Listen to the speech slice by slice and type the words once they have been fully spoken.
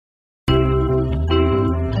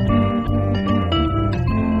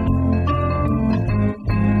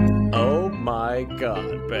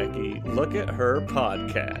look at her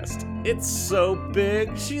podcast. It's so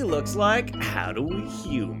big, she looks like How Do We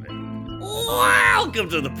Human. Welcome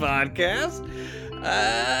to the podcast.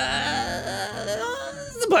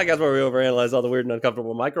 The podcast where we overanalyze all the weird and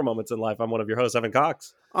uncomfortable micro moments in life. I'm one of your hosts, Evan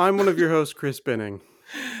Cox. I'm one of your hosts, Chris Binning.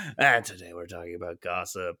 And today we're talking about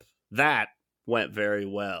gossip. That went very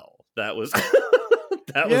well. That was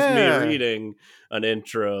that was me reading an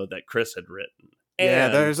intro that Chris had written. Yeah,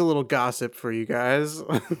 there's a little gossip for you guys.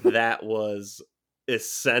 That was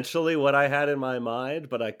essentially what I had in my mind,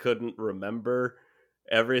 but I couldn't remember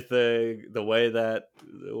everything the way that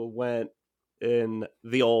went in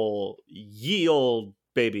the ye old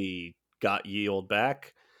baby got ye old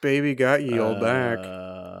back. Baby got ye old back.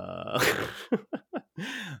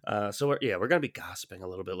 So we're gonna be gossiping a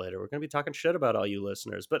little bit later. We're gonna be talking shit about all you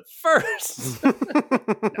listeners, but first, no,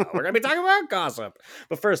 we're gonna be talking about gossip.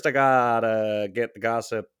 But first, I gotta get the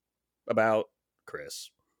gossip about Chris.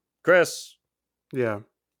 Chris, yeah,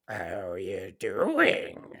 how are you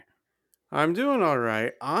doing? I'm doing all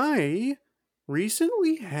right. I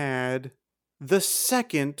recently had the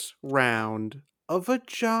second round of a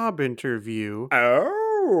job interview.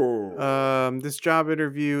 This job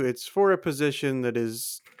interview, it's for a position that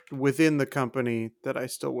is within the company that I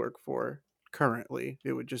still work for currently.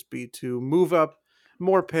 It would just be to move up,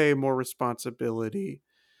 more pay, more responsibility.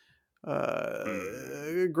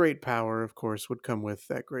 Great power, of course, would come with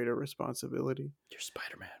that greater responsibility. You're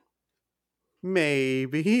Spider-Man.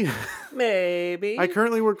 Maybe. Maybe. I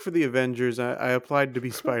currently work for the Avengers. I applied to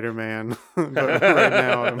be Spider-Man, but right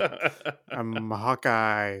now I'm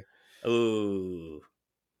Hawkeye. Ooh.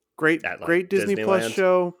 Great Disney Plus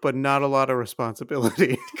show, but not a lot of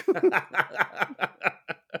responsibility.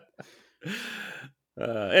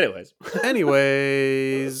 Anyways,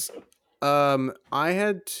 I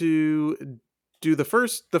had to do the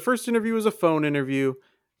first interview was a phone interview.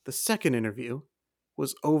 The second interview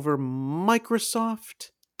was over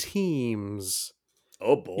Microsoft Teams.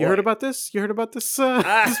 Oh boy! You heard about this?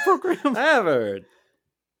 This program?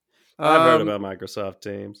 I've heard about Microsoft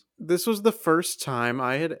Teams. This was the first time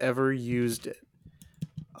I had ever used it.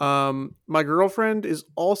 My girlfriend is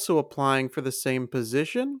also applying for the same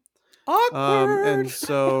position. Awkward. And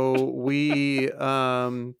so we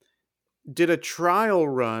did a trial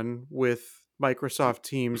run with Microsoft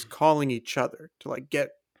Teams, calling each other to get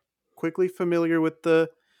quickly familiar with the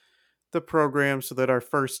program, so that our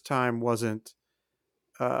first time wasn't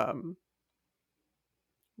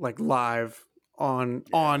live on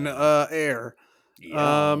air.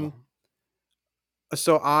 Yeah.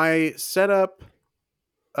 So I set up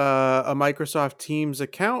a Microsoft Teams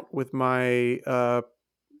account with my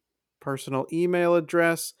personal email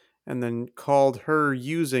address, and then called her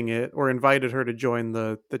using it, or invited her to join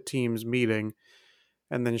the Teams meeting.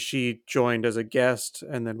 And then she joined as a guest,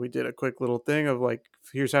 and then we did a quick little thing of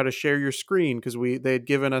here's how to share your screen, because they had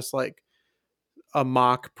given us a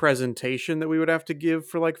mock presentation that we would have to give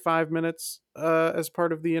for 5 minutes as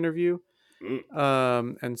part of the interview.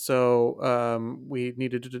 And so we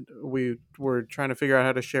were trying to figure out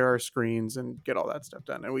how to share our screens and get all that stuff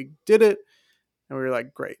done, and we did it, and we were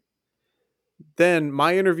like, great. Then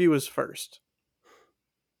my interview was first,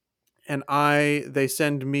 and they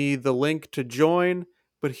send me the link to join.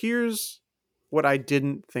 But here's what I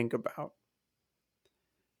didn't think about.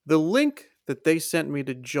 The link that they sent me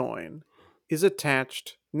to join is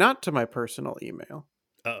attached not to my personal email,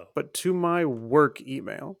 but to my work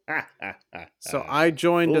email. So I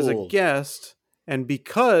joined as a guest, and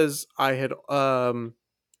because I had,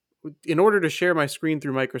 in order to share my screen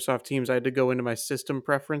through Microsoft Teams, I had to go into my system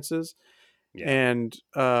preferences and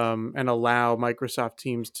allow Microsoft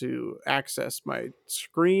Teams to access my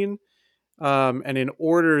screen. And in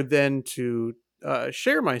order then to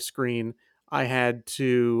share my screen, I had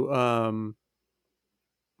to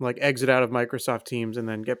exit out of Microsoft Teams and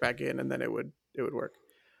then get back in, and then it would work.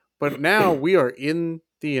 But now we are in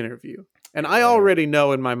the interview, and I already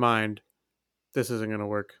know in my mind this isn't going to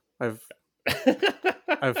work. I've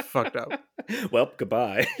fucked up. Well,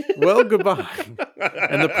 goodbye.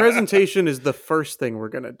 And the presentation is the first thing we're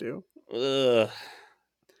going to do. Ugh.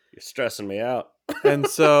 You're stressing me out. And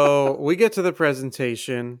so we get to the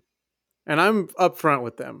presentation, and I'm upfront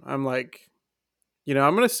with them. I'm like,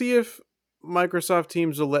 I'm going to see if Microsoft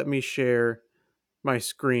Teams will let me share my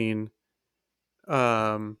screen.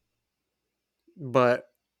 But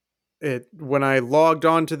when I logged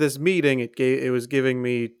on to this meeting, it was giving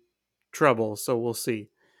me trouble, so we'll see.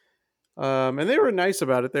 And they were nice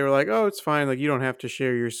about it. They were like, "Oh, it's fine. You don't have to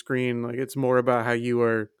share your screen. It's more about how you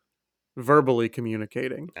are verbally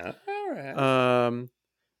communicating." All right.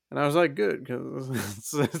 And I was like, good, because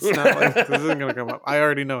it's not like this isn't going to come up. I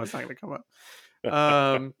already know it's not going to come up.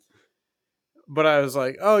 But I was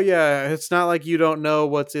like, oh, yeah, it's not like you don't know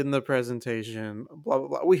what's in the presentation. Blah, blah,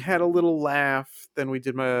 blah. We had a little laugh. Then we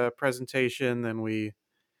did my presentation. Then we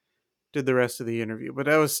did the rest of the interview. But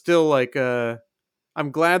I was still like,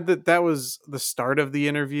 I'm glad that was the start of the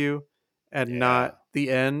interview and not the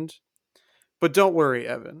end. But don't worry,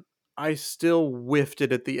 Evan. I still whiffed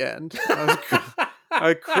it at the end.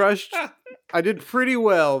 I crushed. I did pretty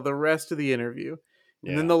well the rest of the interview.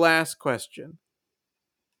 And then the last question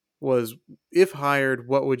was, if hired,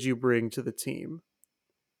 what would you bring to the team?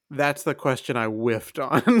 That's the question I whiffed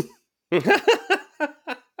on.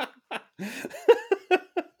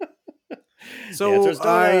 So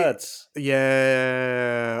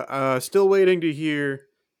still waiting to hear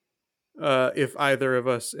if either of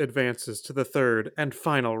us advances to the third and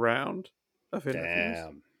final round of interviews.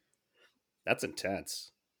 Damn, that's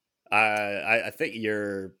intense. I think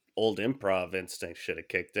your old improv instinct should have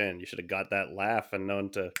kicked in. You should have got that laugh and known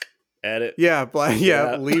to edit.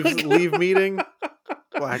 Leave meeting,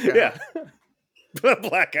 blackout. Yeah,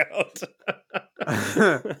 blackout.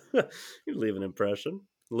 You leave an impression.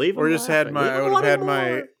 Leave. Or just laughing. I would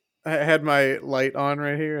have had my light on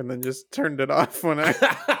right here and then just turned it off when I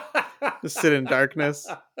just sit in darkness.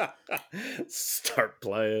 Start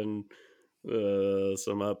playing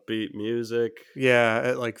some upbeat music. Yeah,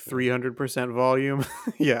 at like 300% volume.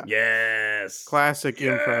 Yeah. Yes. Classic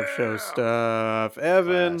improv show stuff.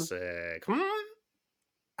 Evan. Classic.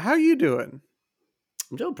 How you doing?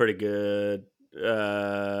 I'm doing pretty good.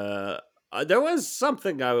 There was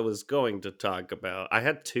something I was going to talk about. I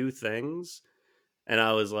had two things, and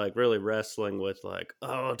I was like really wrestling with like,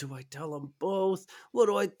 oh, do I tell them both? What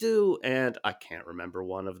do I do? And I can't remember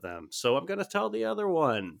one of them, so I'm gonna tell the other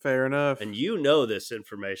one. Fair enough. And you know this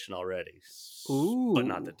information already, Ooh. But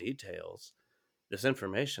not the details. This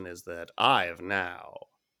information is that I have now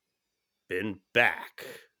been back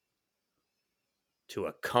to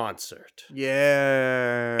a concert.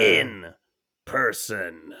 Yeah. In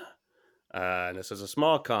person. And this is a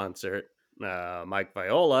small concert. Mike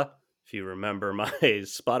Viola, if you remember my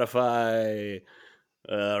Spotify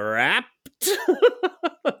Wrapped.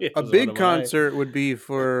 A big concert would be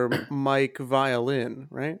for Mike Violin,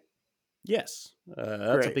 right? Yes.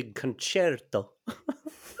 That's a big concerto.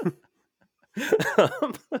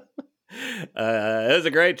 It was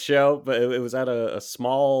a great show, but it was at a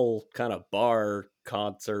small kind of bar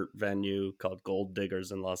concert venue called Gold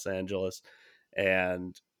Diggers in Los Angeles.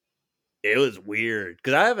 And it was weird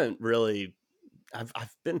because I haven't really. I've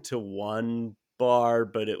been to one bar,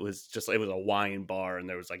 but it was a wine bar, and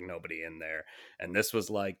there was like nobody in there. And this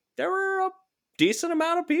was like there were a decent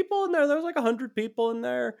amount of people in there. There was like 100 people in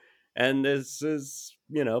there, and this is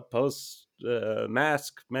post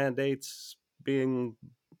mask mandates being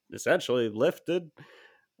essentially lifted,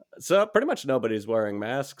 so pretty much nobody's wearing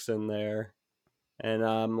masks in there. And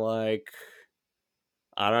I'm like,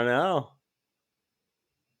 I don't know.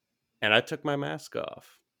 And I took my mask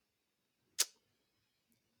off.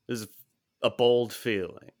 It was a bold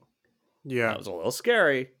feeling. Yeah. It was a little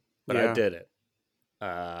scary, but I did it.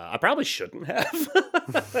 I probably shouldn't have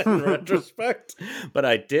in retrospect, but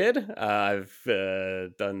I did. I've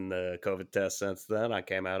done the COVID test since then. I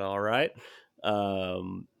came out all right.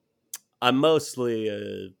 I'm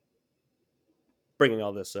mostly bringing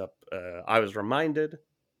all this up. I was reminded,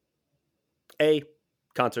 A,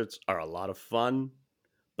 concerts are a lot of fun.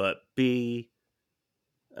 But B,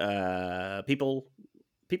 people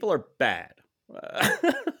are bad.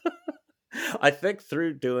 I think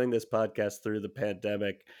through doing this podcast through the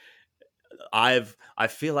pandemic, I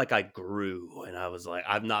feel like I grew, and I was like,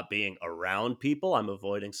 I'm not being around people. I'm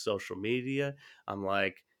avoiding social media. I'm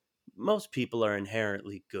like, most people are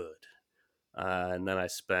inherently good. And then I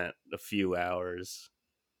spent a few hours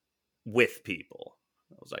with people.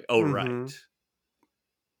 I was like, oh, right.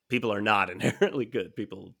 People are not inherently good.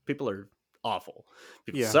 People are awful.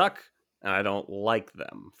 People suck, and I don't like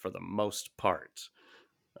them for the most part.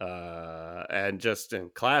 And just in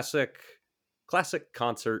classic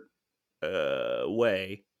concert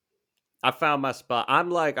way, I found my spot.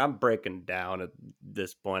 I'm breaking down at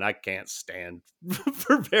this point. I can't stand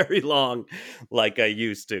for very long like I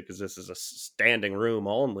used to, because this is a standing room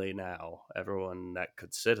only now. Everyone that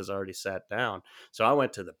could sit has already sat down. So I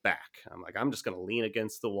went to the back. I'm like, I'm just going to lean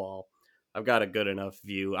against the wall. I've got a good enough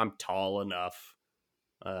view. I'm tall enough.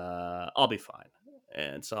 I'll be fine.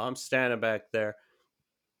 And so I'm standing back there.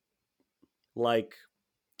 Like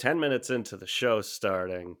 10 minutes into the show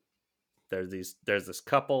starting, there's this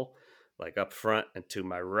couple like up front and to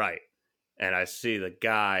my right, and I see the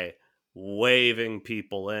guy waving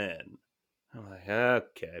people in. I'm like,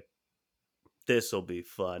 okay, this'll be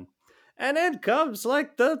fun. And in comes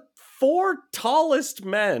like the 4 tallest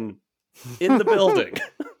men in the building.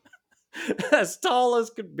 As tall as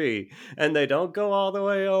could be. And they don't go all the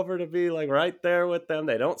way over to be like right there with them.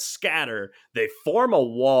 They don't scatter. They form a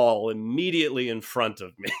wall immediately in front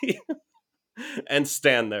of me and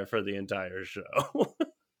stand there for the entire show.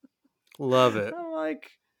 Love it. I'm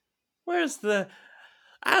like, where's the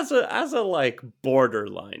as a like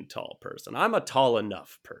borderline tall person, I'm a tall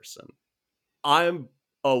enough person. I'm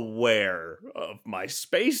aware of my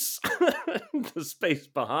space, the space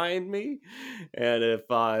behind me. And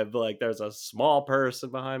if I'm like, there's a small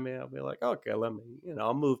person behind me, I'll be like, okay, let me,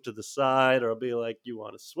 I'll move to the side, or I'll be like, you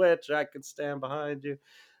want to switch? I can stand behind you.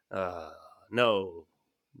 No,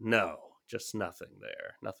 just nothing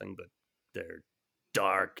there. Nothing but their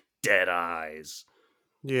dark, dead eyes.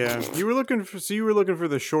 Yeah, you were looking for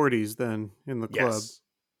the shorties then in the club. Yes.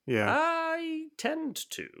 Yeah. I tend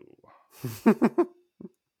to.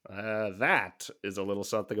 That is a little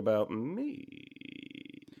something about me.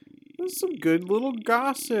 That's some good little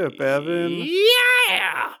gossip, Evan.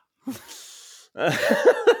 Yeah!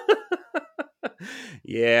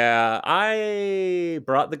 Yeah, I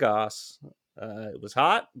brought the goss. It was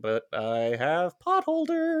hot, but I have pot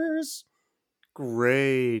holders.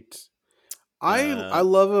 Great. I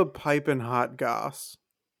love a piping hot goss.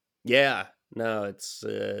 Yeah, no, it's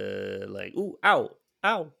like, ooh, ow,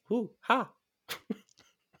 ooh, ha.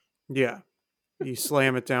 Yeah. You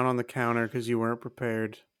slam it down on the counter because you weren't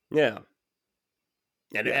prepared. Yeah.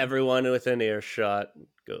 And Yeah. everyone within earshot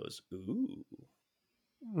goes, ooh.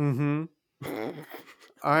 Mm-hmm.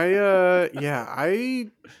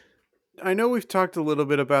 I know we've talked a little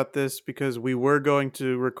bit about this because we were going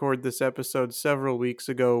to record this episode several weeks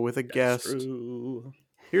ago with a guest. True.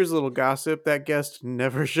 Here's a little gossip. That guest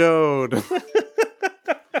never showed.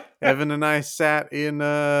 Evan and I sat in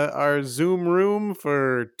our Zoom room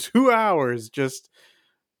for 2 hours just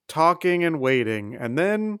talking and waiting, and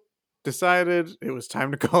then decided it was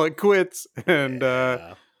time to call it quits, and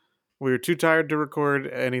we were too tired to record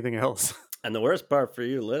anything else. And the worst part for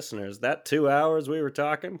you listeners, that 2 hours we were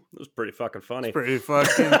talking, it was pretty fucking funny. It's pretty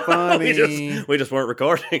fucking funny. we just weren't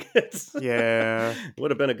recording it. Yeah.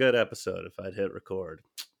 Would have been a good episode if I'd hit record.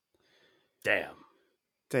 Damn.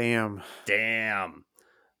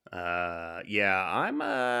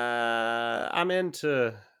 Yeah, I'm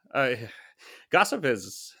into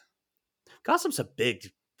gossip's a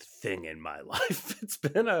big thing in my life. It's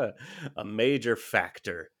been a major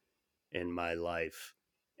factor in my life.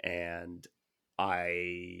 And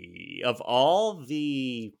of all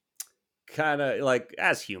the kind of like,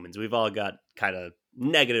 as humans, we've all got kind of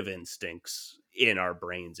negative instincts in our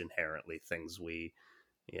brains inherently, things we,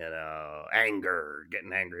 anger,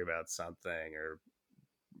 getting angry about something, or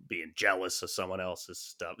being jealous of someone else's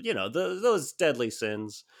stuff, those deadly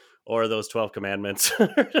sins, or those 12 commandments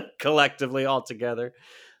collectively all together.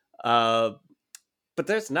 But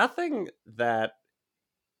there's nothing that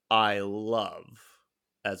I love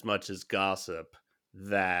as much as gossip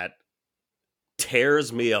that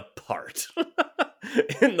tears me apart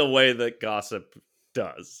in the way that gossip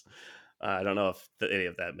does. I don't know if any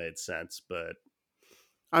of that made sense, but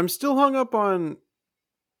I'm still hung up on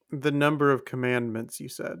the number of commandments you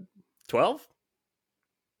said. 12?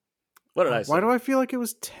 What did I say? Why do I feel like it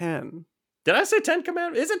was 10? Did I say 10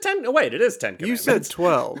 commandments? Is it 10? Oh, wait, it is 10 commandments. You said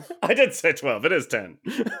 12. I did say 12. It is 10.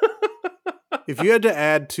 If you had to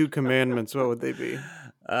add 2 commandments, what would they be?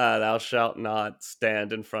 Thou shalt not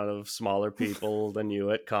stand in front of smaller people than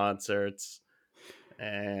you at concerts.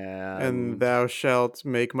 And thou shalt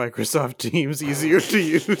make Microsoft Teams easier to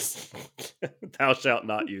use. Thou shalt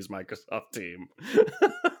not use Microsoft Team.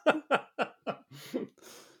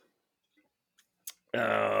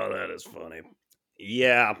 Oh, that is funny.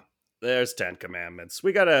 Yeah, there's 10 commandments.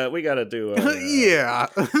 We gotta do. Yeah,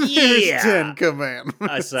 there's 10 commandments.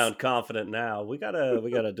 I sound confident now. We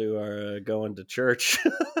gotta do our going to church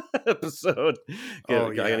episode.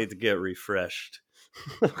 I need to get refreshed.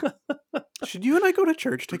 Should you and I go to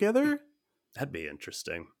church together? That'd be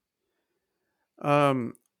interesting.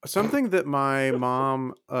 Something that my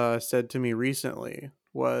mom said to me recently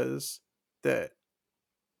was that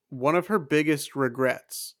one of her biggest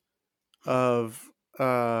regrets of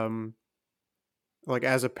like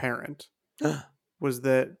as a parent was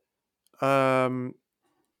that I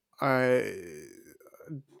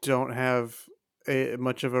don't have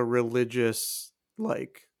much of a religious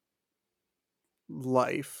like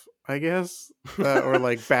life, I guess, or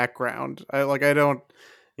like background. I don't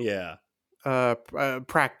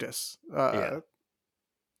practice. And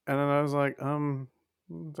then I was like,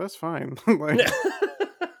 That's fine. Like,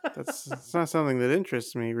 it's not something that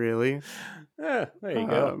interests me really. Yeah, there you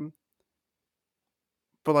go.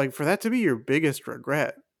 But like for that to be your biggest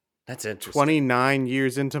regret, That's interesting. 29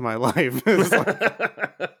 years into my life is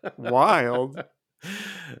like wild.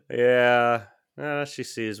 Yeah. She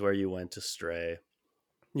sees where you went astray.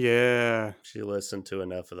 Yeah. She listened to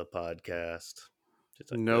enough of the podcast.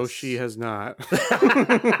 She's like, No, she has not.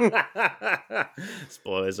 This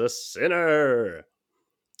boy's a sinner.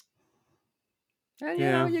 And you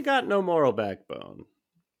know, you got no moral backbone.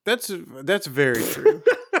 That's very true.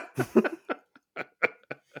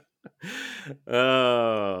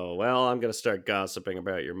 Oh, well, I'm going to start gossiping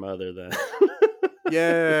about your mother then.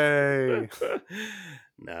 Yay.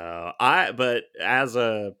 No, but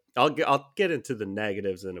I'll get into the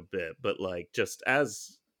negatives in a bit, but like just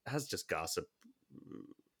as just gossip,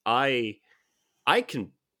 I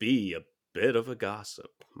can be a bit of a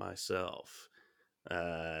gossip myself.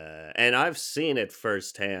 And I've seen it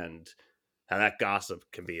firsthand how that gossip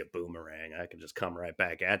can be a boomerang. I can just come right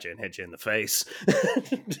back at you and hit you in the face.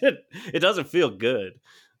 It doesn't feel good.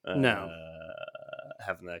 No.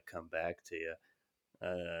 Having that come back to you.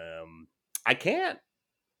 I can't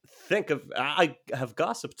think of, I have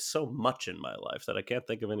gossiped so much in my life that I can't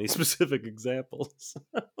think of any specific examples.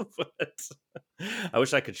 But I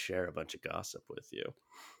wish I could share a bunch of gossip with you.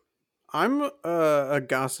 I'm a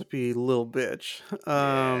gossipy little bitch.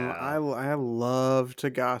 I love to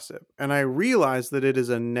gossip, and I realize that it is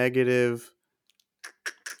a negative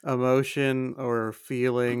emotion or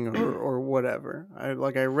feeling or whatever. I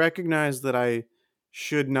recognize that I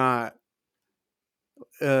should not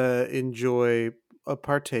enjoy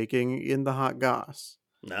partaking in the hot goss.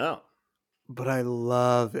 No, but I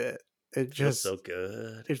love it. It feels just so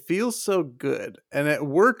good. It feels so good, and at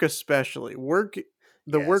work especially.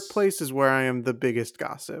 The workplace is where I am the biggest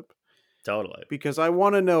gossip. Totally. Because I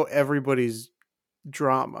want to know everybody's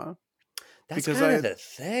drama. That's kind of the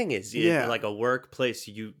thing is, like a workplace,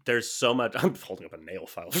 there's so much. I'm holding up a nail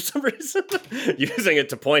file for some reason, using it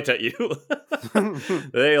to point at you.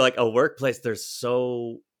 Like a workplace, there's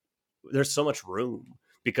so much room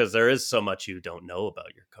because there is so much you don't know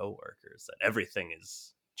about your coworkers that everything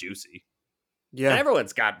is juicy. Yeah, and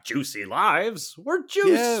everyone's got juicy lives. We're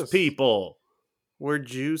juice people. We're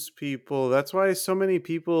juice people. That's why so many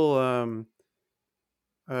people in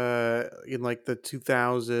like the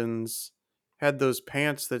 2000s had those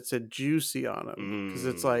pants that said juicy on them because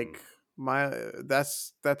it's like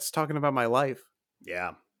that's talking about my life.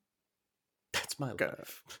 Yeah. That's my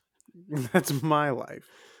life. That's my life.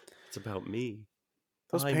 It's about me.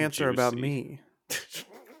 Those pants juicy. Are about me.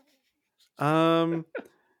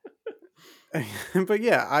 But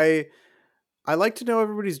yeah, I like to know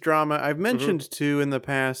everybody's drama. I've mentioned too in the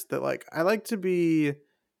past that like I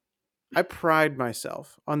pride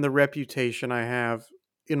myself on the reputation I have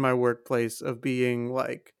in my workplace of being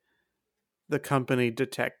like the company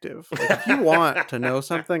detective. Like, if you want to know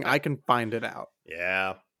something, I can find it out.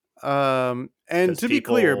 Yeah. And to be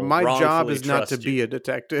clear, my job is not to be a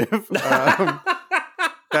detective.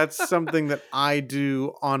 That's something that I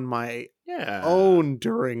do on my own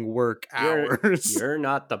during work hours. You're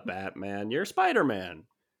not the Batman. You're Spider-Man.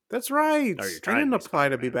 That's right. I didn't apply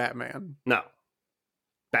to be Batman. No.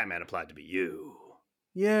 Batman applied to be you.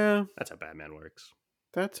 Yeah. That's how Batman works.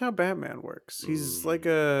 That's how Batman works. He's like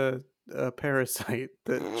a parasite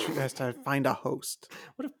that has to find a host.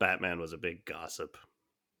 What if Batman was a big gossip?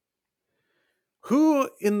 Who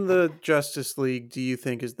in the Justice League do you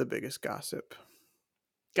think is the biggest gossip?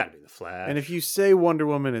 Gotta be the Flash. And if you say Wonder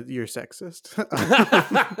Woman, you're sexist.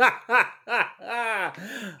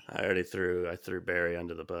 I threw Barry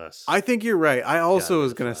under the bus. I think you're right. I also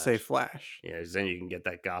was gonna say Flash. Yeah, then you can get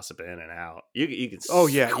that gossip in and out. You can. Oh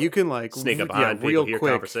yeah, you can like sneak up behind people, real hear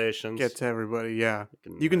quick, conversations, get to everybody. Yeah,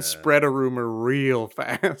 you can spread a rumor real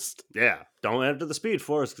fast. Yeah, don't enter the Speed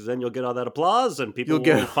Force because then you'll get all that applause and people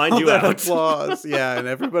will find you out. Applause, yeah, and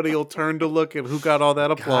everybody will turn to look at who got all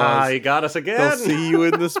that applause. You got us again. They'll see you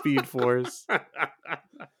in the Speed Force.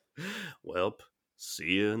 Welp,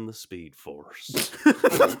 see you in the Speed Force.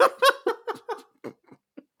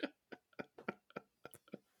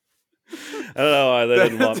 I don't know why they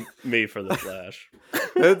didn't want me for the Flash.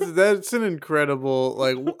 That's an incredible,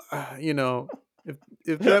 like, you know,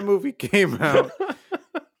 if that movie came out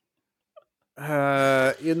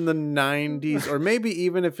in the 90s, or maybe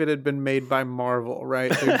even if it had been made by Marvel,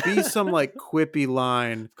 right? There'd be some like quippy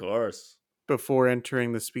line, of course, before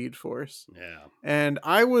entering the Speed Force. Yeah. And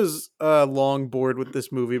I was long bored with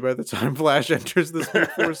this movie by the time Flash enters the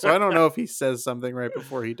Speed Force, so I don't know if he says something right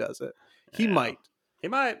before he does it. He might. He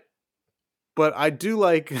might. But I do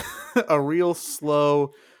like a real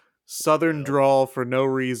slow Southern drawl for no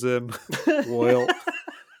reason. Well,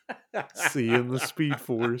 see you in the Speed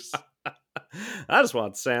Force. I just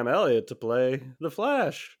want Sam Elliott to play the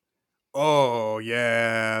Flash. Oh,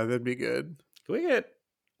 yeah, that'd be good. Can we get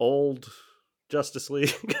old Justice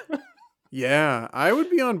League? Yeah, I would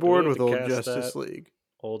be on board have with to old cast Justice that? League.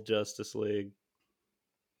 Old Justice League.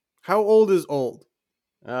 How old is old?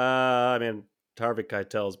 I mean, Harvey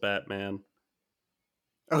Keitel's Batman.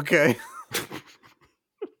 Okay.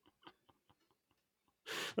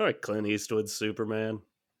 All right, Clint Eastwood's Superman.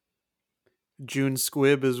 June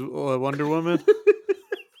Squibb is Wonder Woman.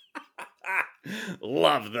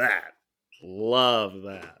 Love that. Love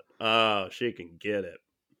that. Oh, she can get it.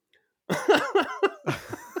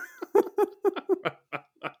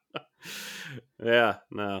 Yeah,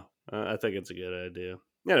 no, I think it's a good idea.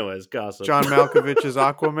 Anyways, gossip. John Malkovich is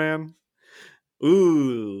Aquaman.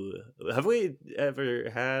 Ooh, have we ever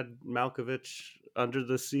had Malkovich under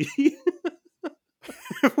the sea?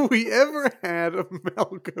 Have we ever had a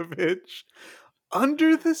Malkovich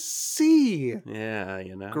under the sea? Yeah,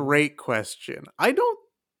 you know. Great question. I don't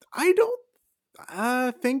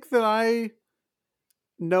think that I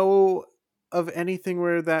know of anything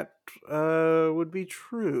where that would be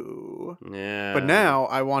true. Yeah. But now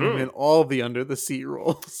I want him in all the under the sea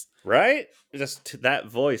roles. Right? Just that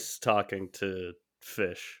voice talking to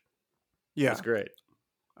fish. Yeah. That's great.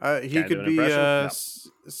 He could be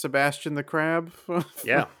Sebastian the Crab.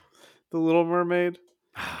 Yeah. The Little Mermaid.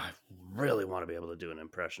 I really want to be able to do an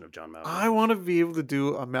impression of John Malkovich. I want to be able to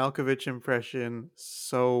do a Malkovich impression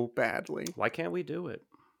so badly. Why can't we do it?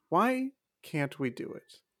 Why can't we do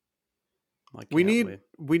it? Why can't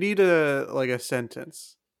we need a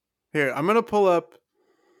sentence. Here, I'm gonna pull up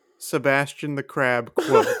Sebastian the Crab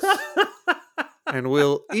quotes. And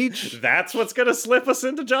we'll each... That's what's gonna slip us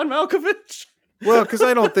into John Malkovich? Well, because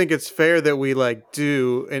I don't think it's fair that we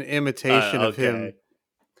do an imitation of him.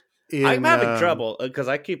 I'm having trouble because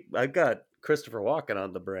I've got Christopher Walken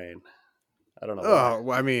on the brain. I don't know why.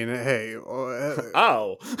 Oh, I mean, hey.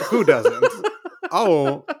 Oh. Who doesn't?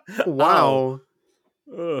 Oh, wow.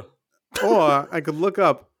 Ugh. Or I could look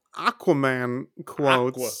up Aquaman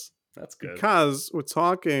quotes. Aqua. That's good. Because we're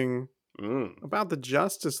talking about the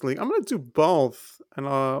Justice League. I'm going to do both, and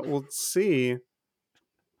we'll see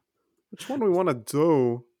which one we want to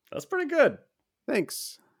do. That's pretty good.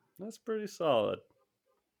 Thanks. That's pretty solid.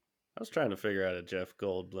 I was trying to figure out a Jeff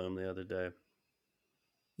Goldblum the other day.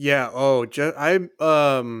 Yeah. Oh,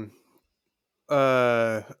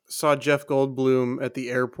 I saw Jeff Goldblum at the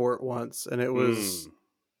airport once, and it was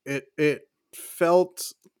it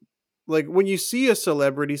felt like when you see a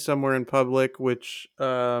celebrity somewhere in public, which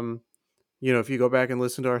if you go back and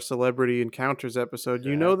listen to our Celebrity Encounters episode,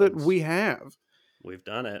 you know that we've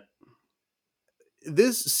done it.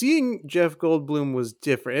 Seeing Jeff Goldblum was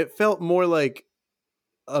different. It felt more like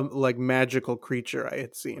a magical creature I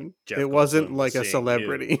had seen. It wasn't like a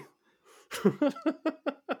celebrity. No,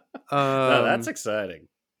 that's exciting.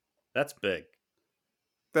 That's big.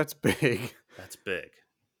 That's big. That's big.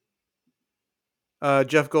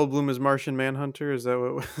 Jeff Goldblum is Martian Manhunter. Is that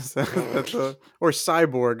what was that? Or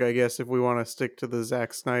Cyborg, I guess, if we want to stick to the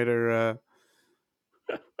Zack Snyder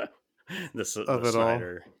the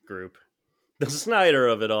Snyder group. The Snyder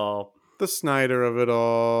of it all. The Snyder of it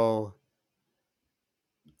all.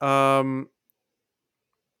 All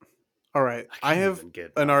right. I have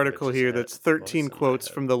an article here that's 13 quotes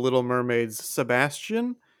from The Little Mermaid's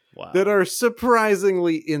Sebastian that are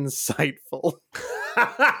surprisingly insightful.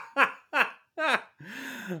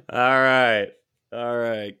 All right,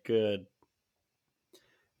 good.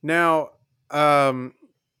 Now,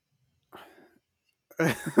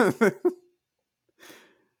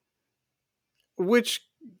 which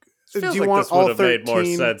do you want? This would have made more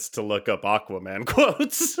sense to look up Aquaman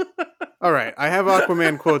quotes. All right, I have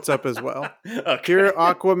Aquaman quotes up as well. Okay. Here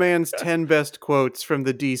are Aquaman's 10 best quotes from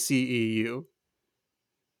the DCEU.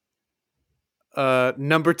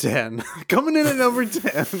 Number 10. Coming in at number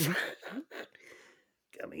 10.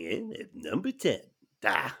 Coming in at number 10.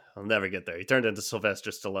 I'll never get there. He turned into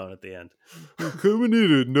Sylvester Stallone at the end. Coming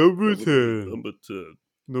in at number 10. Number 10.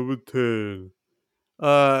 Number 10.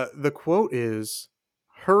 The quote is,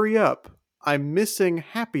 "Hurry up. I'm missing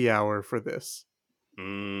happy hour for this."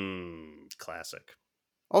 Classic.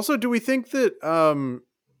 Also, do we think that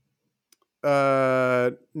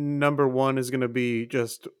number 1 is going to be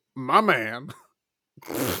just my man?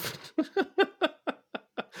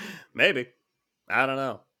 Maybe. I don't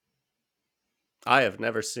know. I have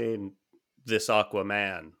never seen this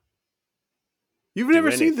Aquaman. You've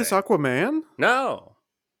never seen this Aquaman? No.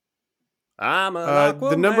 I'm an Aquaman.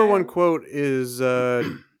 The number 1 quote is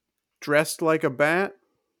dressed like a bat.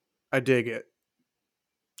 I dig it.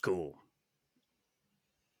 Cool.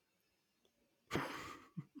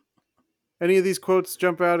 Any of these quotes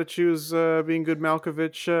jump out at you as being good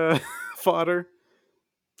Malkovich fodder?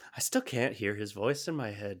 I still can't hear his voice in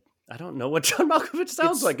my head. I don't know what John Malkovich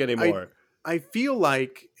sounds like anymore. I feel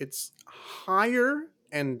like it's higher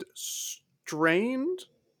and strained.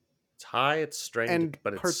 It's high, it's strained, and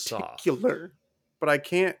but it's soft. particular. But I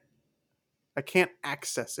can't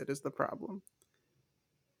access it is the problem.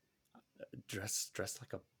 Dressed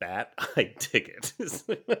like a bat. I dig it.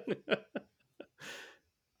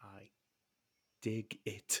 I dig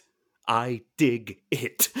it. I dig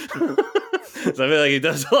it. So I feel like he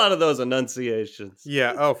does a lot of those enunciations.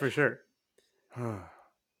 Yeah. Oh, for sure.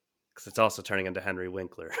 Because it's also turning into Henry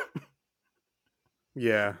Winkler.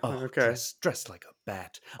 Yeah. Oh, okay. Dressed like a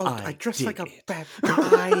bat. Oh, I dress like a it. bat.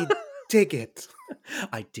 I dig it.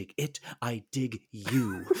 I dig it. I dig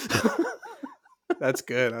you. That's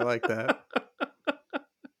good. I like that.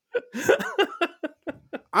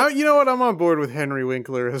 You know what? I'm on board with Henry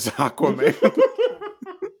Winkler as Aquaman.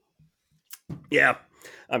 Yeah,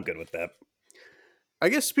 I'm good with that. I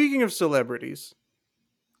guess speaking of celebrities,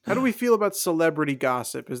 how do we feel about celebrity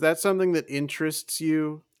gossip? Is that something that interests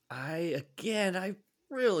you? I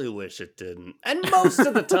really wish it didn't. And most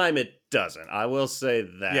of the time it doesn't. I will say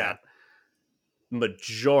that. Yeah.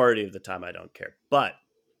 Majority of the time I don't care. But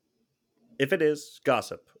if it is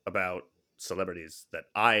gossip about celebrities that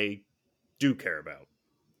I do care about,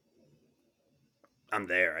 I'm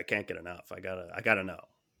there. I can't get enough. I gotta know.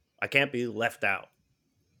 I can't be left out.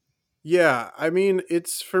 Yeah, I mean,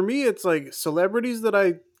 for me, it's like celebrities that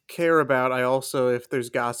I care about. I also, if there's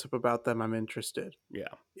gossip about them, I'm interested. Yeah.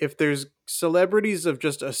 If there's celebrities of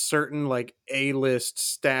just a certain like A-list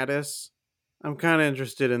status, I'm kind of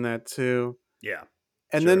interested in that too. Yeah.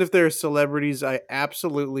 And then if there are celebrities I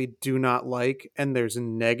absolutely do not like and there's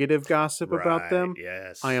negative gossip about them,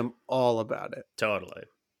 yes. I am all about it. Totally.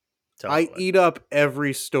 I eat up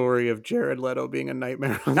every story of Jared Leto being a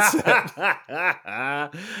nightmare on set.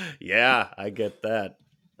 Yeah, I get that.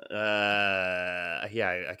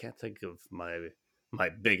 Yeah, I can't think of my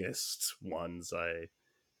biggest ones I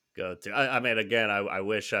go to. I mean, again, I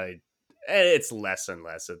wish it's less and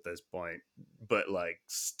less at this point, but like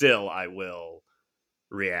still I will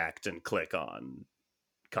react and click on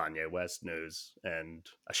Kanye West news, and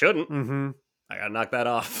I shouldn't. Mm-hmm. I gotta knock that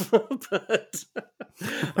off. But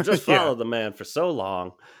I've just followed the man for so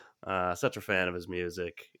long. Such a fan of his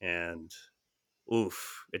music, and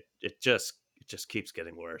oof, it just keeps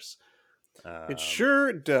getting worse. It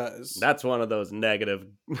sure does. That's one of those negative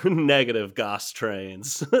goss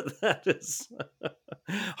trains that is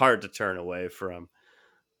hard to turn away from.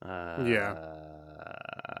 Yeah.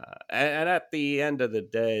 And at the end of the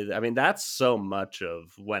day, I mean, that's so much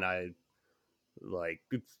of when I like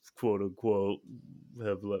quote unquote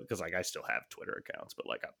because like I still have Twitter accounts, but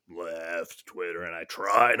like I left Twitter and I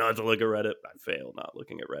try not to look at Reddit. I fail not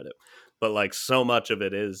looking at Reddit, but like so much of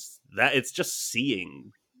it is that it's just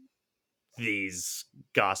seeing these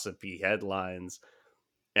gossipy headlines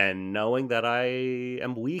and knowing that I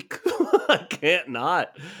am weak. I can't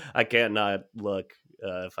not look.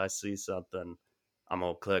 If I see something, I'm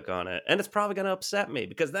gonna click on it, and it's probably gonna upset me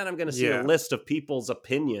because then I'm gonna see a list of people's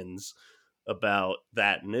opinions about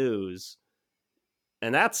that news,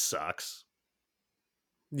 and that sucks.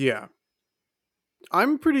 Yeah.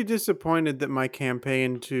 I'm pretty disappointed that my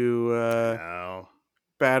campaign to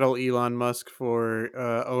battle Elon Musk for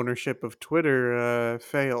ownership of Twitter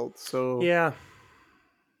failed so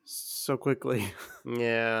quickly.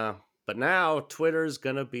 Yeah, but now Twitter's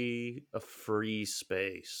gonna be a free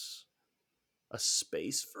space, a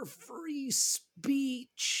space for free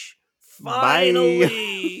speech.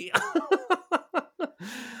 Finally.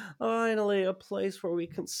 Finally, a place where we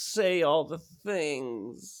can say all the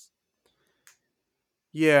things.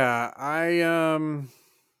 Yeah, I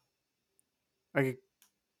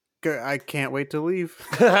can't wait to leave.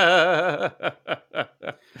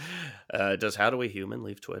 Does How Do We Human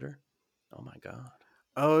leave Twitter? Oh my god.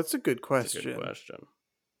 Oh, it's a good question. It's a good question.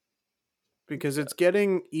 Because it's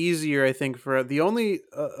getting easier, I think, for the only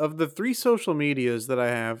of the three social medias that I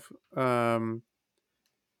have,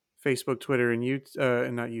 Facebook, Twitter, and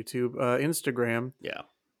not YouTube, Instagram. Yeah.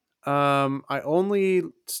 I only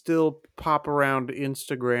still pop around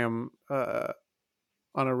Instagram on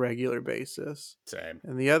a regular basis. Same.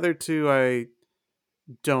 And the other two I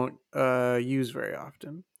don't use very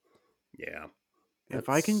often. Yeah. If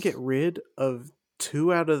I can get rid of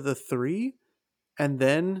 2 out of the 3, and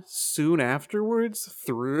then soon afterwards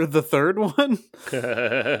through the third one,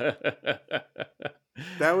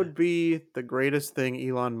 That would be the greatest thing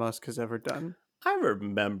Elon Musk has ever done. I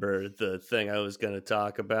remember the thing I was going to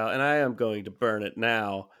talk about, and I am going to burn it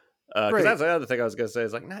now. Because Great. that's the other thing I was going to say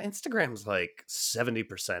is like, nah, Instagram's like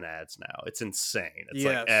 70% ads now. It's insane. It's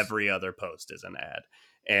like Yes. every other post is an ad.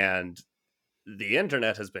 And the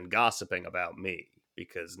internet has been gossiping about me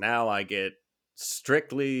because now I get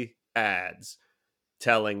strictly ads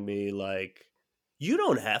telling me, like, you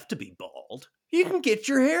don't have to be bald. You can get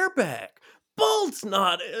your hair back. Bald's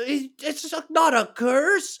not, it's not a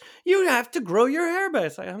curse. You have to grow your hair back.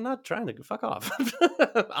 It's like, I'm not trying to, fuck off.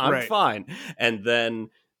 I'm Right. fine. And then,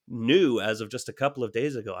 new as of just a couple of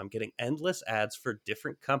days ago, I'm getting endless ads for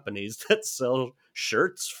different companies that sell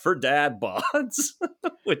shirts for dad bods,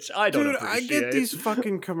 which I don't Dude, appreciate. I get these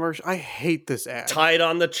fucking commercials. I hate this ad. Tight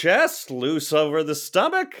on the chest, loose over the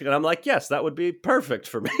stomach. And I'm like, yes, that would be perfect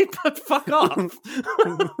for me, but fuck off.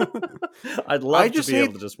 I'd love to be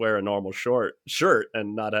able to just wear a normal short shirt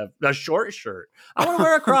and not have a short shirt. I want to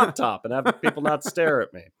wear a crop top and have people not stare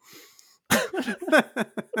at me.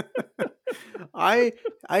 I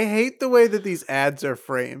hate the way that these ads are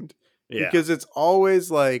framed. Yeah. Because it's always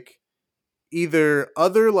like either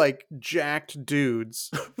other like jacked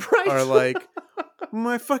dudes Right. are like,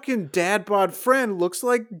 my fucking dad bod friend looks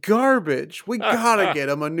like garbage. We gotta get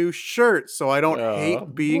him a new shirt so I don't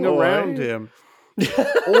hate being around him.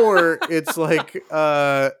 Or it's like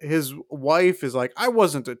his wife is like, I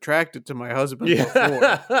wasn't attracted to my husband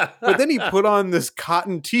before, but then he put on this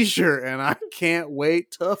cotton t-shirt and I can't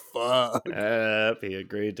wait to fuck. He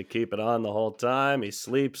agreed to keep it on the whole time. He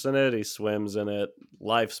sleeps in it. He swims in it.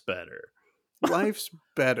 Life's better. Life's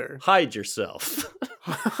better. Hide yourself.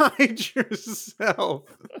 Hide yourself.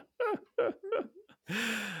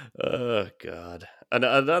 Oh God.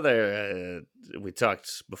 Another we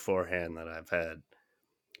talked beforehand that I've had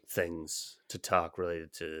things to talk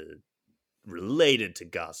related to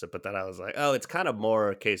gossip, but that I was like, oh, it's kind of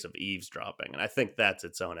more a case of eavesdropping, and I think that's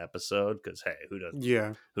its own episode because hey, who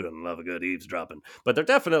doesn't love a good eavesdropping? But they're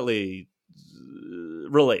definitely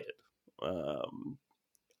related.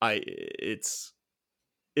 It's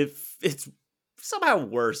somehow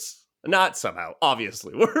worse, not somehow,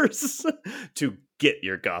 obviously worse, to get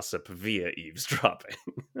your gossip via eavesdropping.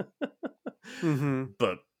 Mm-hmm.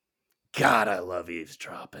 But God, I love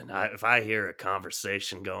eavesdropping. If I hear a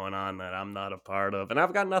conversation going on that I'm not a part of, and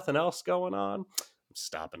I've got nothing else going on, I'm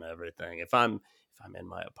stopping everything. If I'm in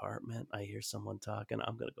my apartment, I hear someone talking,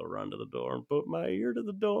 I'm gonna go run to the door and put my ear to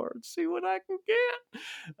the door and see what I can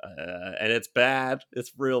get. And it's bad.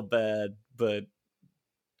 It's real bad. But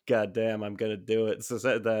goddamn, I'm gonna do it. So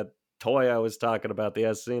that toy I was talking about, the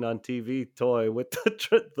as seen on TV toy with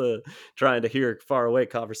the trying to hear faraway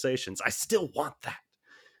conversations, I still want that.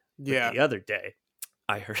 Yeah. But the other day,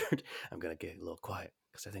 I heard, I'm going to get a little quiet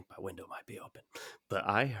because I think my window might be open. But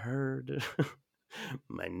I heard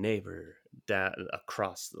my neighbor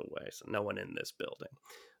across the way, so no one in this building,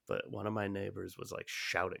 but one of my neighbors was like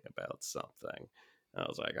shouting about something. I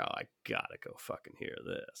was like, oh, I gotta go fucking hear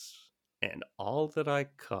this. And all that I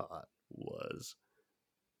caught was,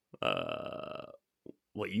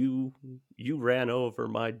 well, you ran over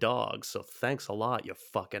my dog, so thanks a lot, you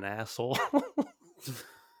fucking asshole.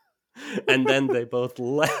 And then they both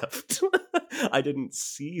left. I didn't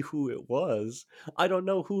see who it was. I don't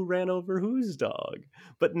know who ran over whose dog.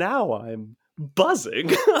 But now I'm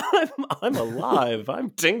buzzing. I'm alive. I'm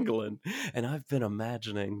tingling. And I've been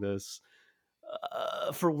imagining this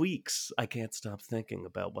for weeks. I can't stop thinking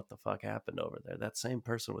about what the fuck happened over there. That same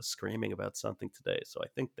person was screaming about something today, so I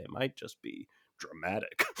think they might just be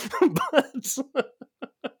dramatic. But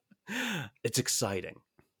it's exciting.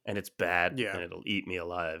 And it's bad. Yeah. And it'll eat me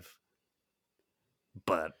alive.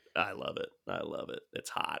 But I love it. I love it. It's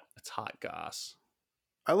hot. It's hot goss.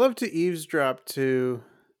 I love to eavesdrop too.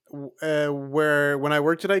 Where when I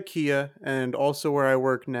worked at IKEA and also where I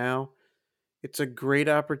work now, it's a great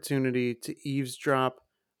opportunity to eavesdrop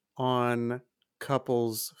on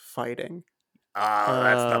couples fighting. Oh,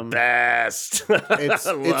 that's the best. It's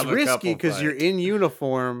risky because you're in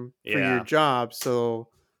uniform for your job, so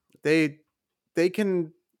they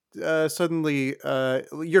can suddenly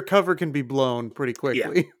your cover can be blown pretty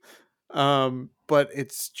quickly. Yeah. But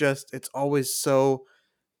it's always so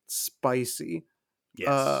spicy.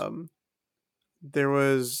 Yes. There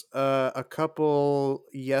was a couple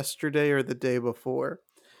yesterday or the day before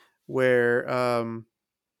where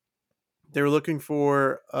they were looking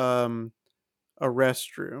for a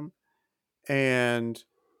restroom, and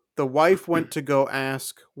the wife went to go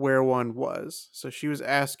ask where one was. So she was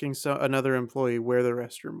asking another employee where the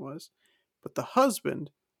restroom was. But the husband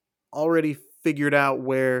already figured out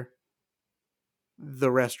where the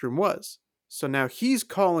restroom was. So now he's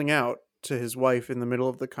calling out to his wife in the middle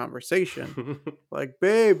of the conversation, like,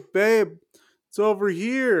 babe, it's over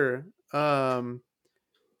here. And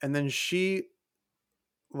then she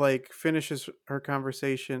like finishes her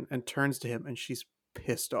conversation and turns to him and she's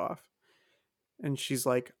pissed off. And she's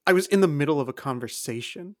like, I was in the middle of a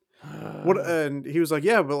conversation. What? And he was like,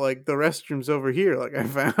 yeah, but like the restroom's over here. Like I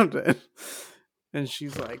found it. And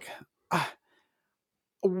she's like,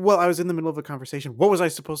 well, I was in the middle of a conversation. What was I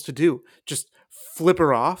supposed to do? Just flip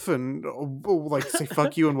her off and like say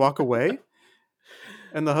fuck you and walk away?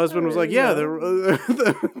 And the husband was like, yeah, the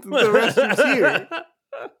restroom's here.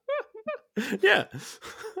 Yeah.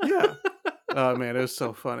 Yeah. Oh man, it was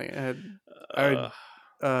so funny.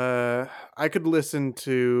 I could listen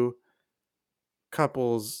to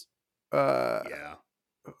couples yeah.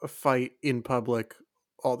 fight in public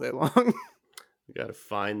all day long. You got to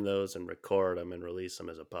find those and record them and release them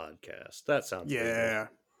as a podcast. That sounds legal.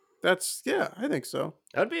 I think so.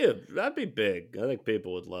 That'd be big. I think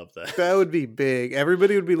people would love that. That would be big.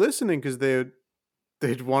 Everybody would be listening because they'd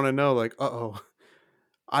want to know, like,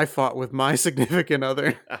 I fought with my significant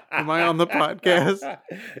other. Am I on the podcast?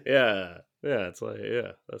 Yeah. It's like,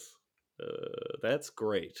 that's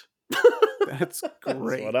great. That's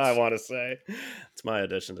great. That's what I want to say. It's my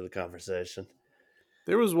addition to the conversation.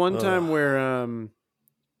 There was one time where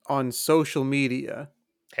on social media,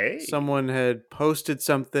 someone had posted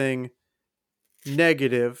something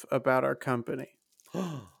negative about our company.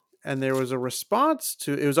 And there was a response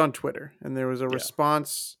it was on Twitter, and there was a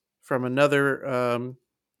response from another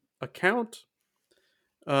account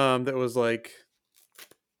that was like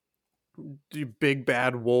Big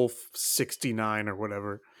Bad Wolf 69 or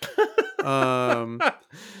whatever.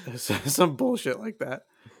 Some bullshit like that.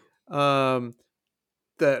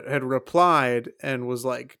 That had replied and was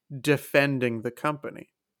like defending the company.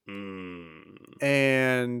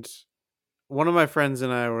 And one of my friends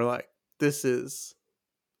and I were like, this is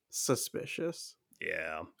suspicious.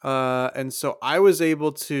 Yeah. And so I was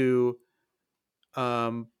able to,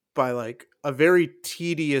 by like a very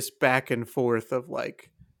tedious back and forth of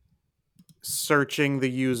like searching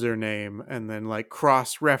the username and then like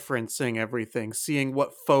cross-referencing everything, seeing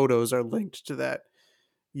what photos are linked to that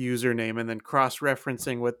username and then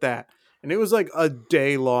cross-referencing with that. And it was like a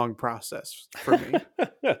day-long process for me.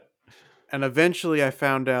 And eventually I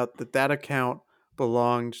found out that account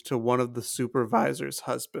belonged to one of the supervisor's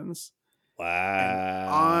husbands. Wow. And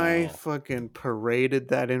I fucking paraded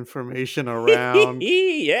that information around.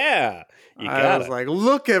 Yeah. I was like,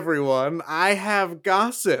 look, everyone, I have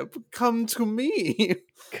gossip. Come to me.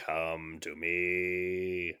 Come to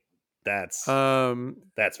me. That's very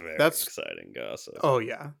exciting gossip. Oh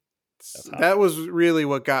yeah. That was really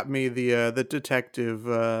what got me the detective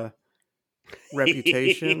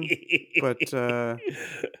reputation. But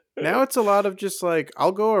now it's a lot of just like,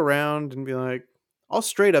 I'll go around and be like, I'll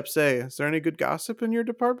straight up say, is there any good gossip in your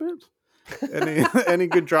department? Any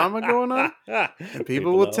good drama going on? And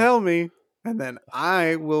people will tell me, and then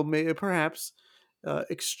I will perhaps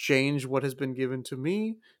exchange what has been given to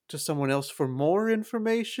me to someone else for more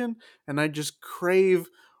information, and I just crave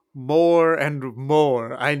more and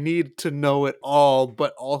more. I need to know it all,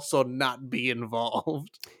 but also not be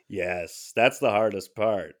involved. Yes, that's the hardest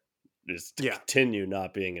part. Is to continue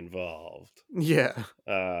not being involved. Yeah.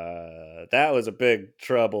 That was a big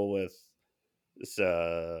trouble with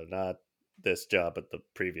not this job, but the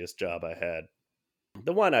previous job I had.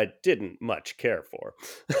 The one I didn't much care for.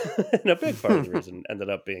 And a big part of the reason ended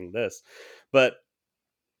up being this. But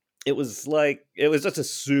it was just a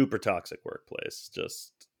super toxic workplace.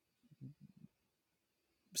 Just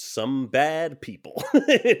some bad people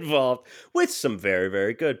involved with some very,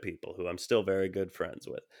 very good people who I'm still very good friends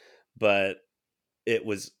with. But it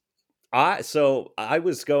was I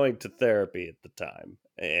was going to therapy at the time,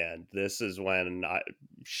 and this is when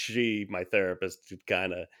my therapist, would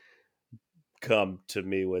kind of come to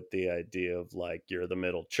me with the idea of like, you're the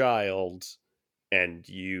middle child and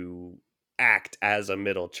you act as a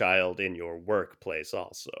middle child in your workplace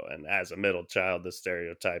also. And as a middle child, the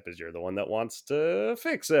stereotype is you're the one that wants to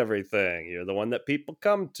fix everything. You're the one that people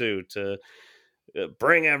come to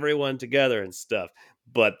bring everyone together and stuff.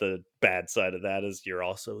 But the bad side of that is you're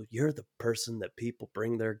the person that people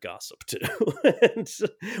bring their gossip to,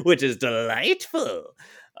 which is delightful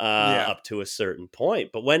up to a certain point.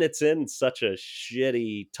 But when it's in such a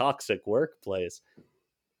shitty, toxic workplace,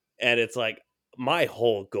 and it's like, my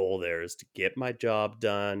whole goal there is to get my job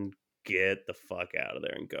done, get the fuck out of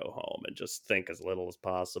there and go home and just think as little as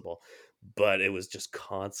possible. But it was just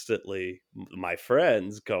constantly my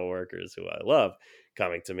friends, coworkers who I love,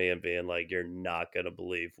 coming to me and being like, you're not going to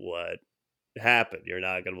believe what happened. You're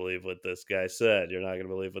not going to believe what this guy said. You're not going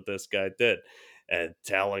to believe what this guy did. And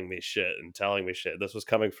telling me shit and telling me shit. This was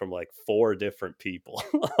coming from like 4 different people,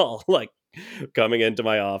 all like coming into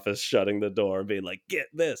my office, shutting the door, being like, get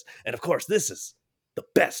this. And of course, this is the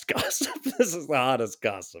best gossip. This is the hottest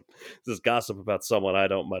gossip. This is gossip about someone I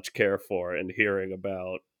don't much care for and hearing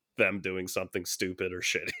about them doing something stupid or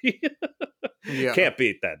shitty. Yeah. Can't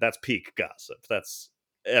beat that. That's peak gossip. That's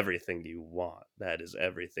everything you want. That is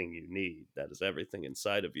everything you need. That is everything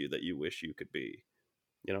inside of you that you wish you could be.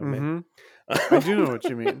 You know what I mean? I do know what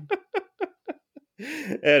you mean.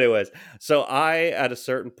 Anyways, so I, at a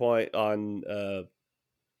certain point on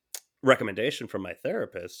recommendation from my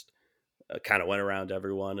therapist, kind of went around to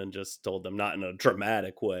everyone and just told them, not in a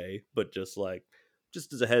dramatic way, but just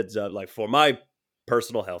as a heads up, like for my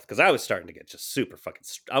personal health, because I was starting to get just super fucking,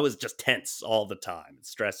 I was just tense all the time and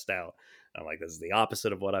stressed out. I'm like, this is the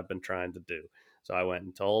opposite of what I've been trying to do. So I went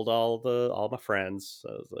and told all my friends.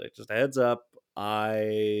 I was like, just a heads up,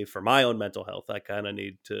 for my own mental health, I kind of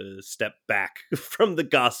need to step back from the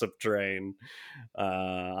gossip train.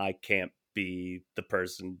 I can't be the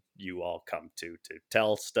person you all come to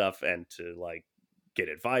tell stuff and to like get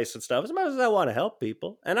advice and stuff. As much as I want to help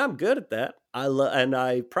people, and I'm good at that. And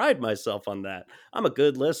I pride myself on that. I'm a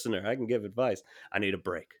good listener. I can give advice. I need a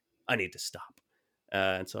break. I need to stop.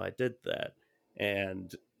 And so I did that.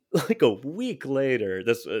 And like a week later,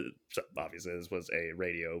 so obviously this was a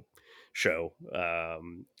radio show. A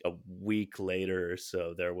week later,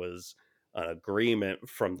 so there was an agreement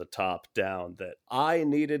from the top down that I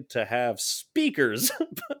needed to have speakers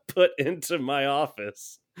put into my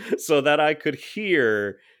office so that I could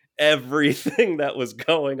hear everything that was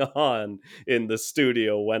going on in the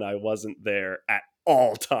studio when I wasn't there at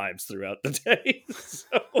all times throughout the day. So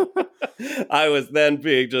I was then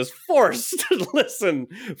being just forced to listen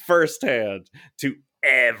firsthand to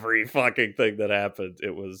every fucking thing that happened.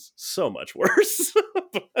 It was so much worse.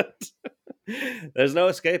 But there's no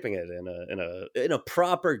escaping it in a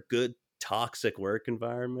proper good toxic work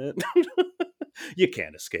environment. You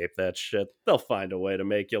can't escape that shit. They'll find a way to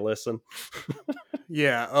make you listen.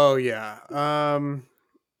 Yeah. Oh yeah.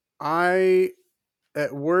 I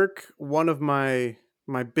at work, one of my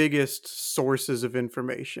biggest sources of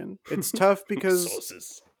information. It's tough because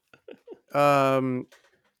Sources.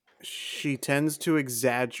 she tends to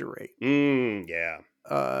exaggerate. Yeah.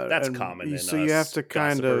 That's And common in so you have us to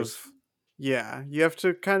kind gossipers. of, yeah, you have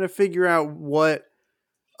to kind of figure out what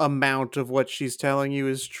amount of what she's telling you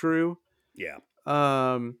is true. Yeah.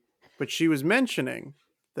 But she was mentioning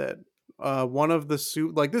that one of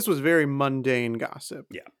the like this was very mundane gossip.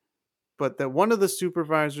 Yeah. But that one of the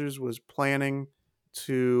supervisors was planning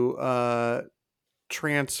to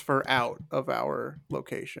transfer out of our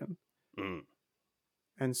location. Mm.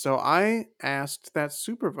 And so I asked that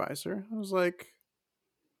supervisor. I was like,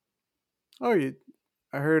 "Oh,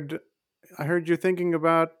 I heard you're thinking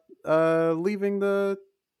about leaving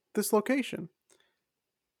this location."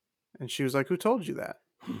 And she was like, "Who told you that?"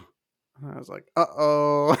 And I was like,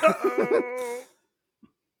 "Uh-oh."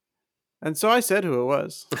 And so I said who it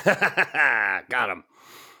was. Got him.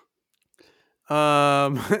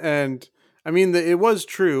 And I mean, it was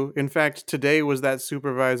true. In fact, today was that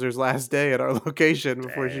supervisor's last day at our location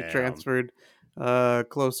before she Damn. transferred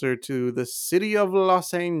closer to the city of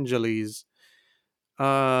Los Angeles.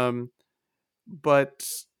 But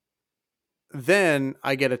then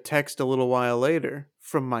I get a text a little while later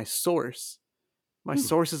from my source. My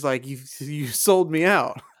source is like, you sold me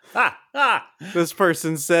out. This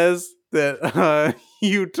person says that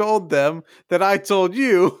you told them that I told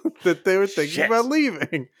you that they were thinking Shit. about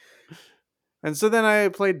leaving. And so then I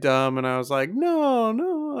played dumb and I was like,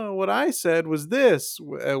 no, what I said was this,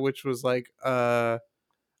 which was like, I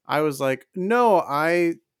was like, no,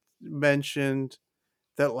 I mentioned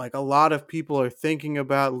that like a lot of people are thinking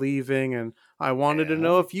about leaving and I wanted to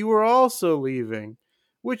know if you were also leaving,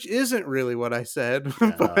 which isn't really what I said,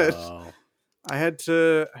 but I had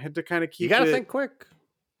to kind of keep You gotta think quick.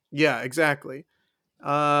 Yeah, exactly.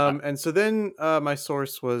 And so then my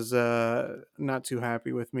source was not too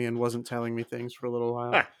happy with me and wasn't telling me things for a little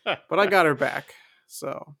while. But I got her back.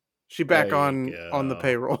 So she back on the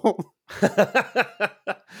payroll.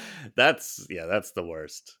 That's the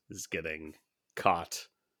worst, is getting caught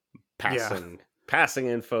passing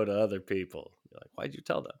info to other people. You're like, why'd you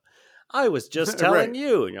tell them? I was just telling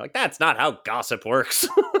you. And you're like, that's not how gossip works.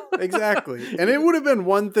 Exactly. And it would have been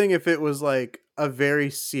one thing if it was like a very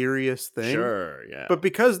serious thing. Sure, yeah. But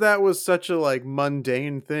because that was such a like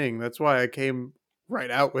mundane thing, that's why I came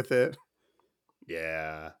right out with it.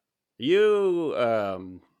 Yeah. You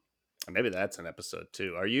maybe that's an episode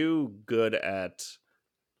too. Are you good at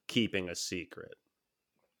keeping a secret.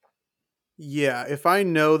 Yeah, if I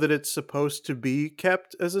know that it's supposed to be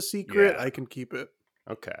kept as a secret, Yeah. I can keep it.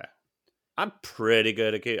 Okay. I'm pretty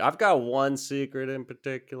good at I've got one secret in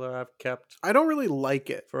particular I've kept I don't really like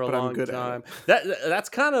it, for a but I'm long good at time. it. That's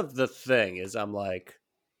kind of the thing is I'm like,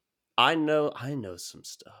 I know some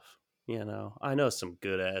stuff. I know some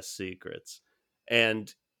good ass secrets.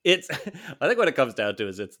 And it's I think what it comes down to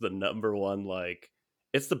is it's the number one, like,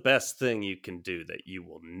 it's the best thing you can do that you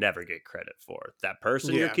will never get credit for. That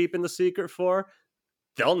person you're Yeah. keeping the secret for,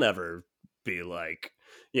 they'll never be like,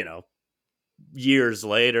 you know, years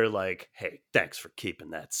later, like, hey, thanks for keeping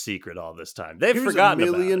that secret all this time. They've Here's forgotten $1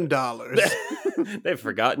 about million. it. They've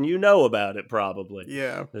forgotten you know about it, probably.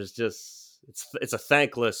 Yeah. There's just it's a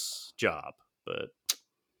thankless job, but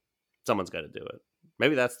someone's got to do it.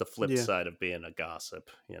 Maybe that's the flip Yeah. side of being a gossip.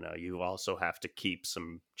 You also have to keep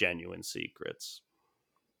some genuine secrets.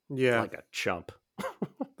 Yeah. Like a chump.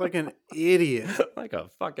 Like an idiot. Like a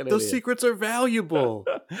fucking Those idiot. secrets are valuable.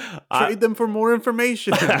 Trade them for more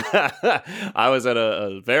information. I was in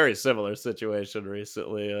a very similar situation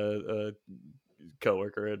recently. A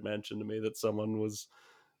coworker had mentioned to me that someone was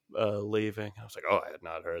leaving. I was like, oh, I had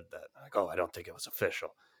not heard that. Like, oh, I don't think it was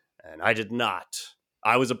official. And I did not.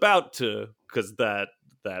 I was about to, because that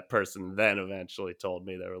person then eventually told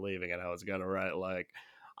me they were leaving, and I was gonna write like,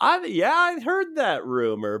 I heard that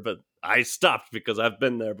rumor, but I stopped because I've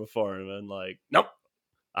been there before, and been like, nope,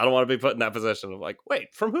 I don't want to be put in that position of like,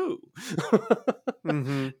 wait, from who?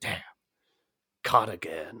 Mm-hmm. Damn, caught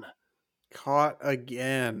again. Caught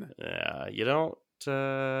again. Yeah, you don't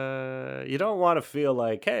want to feel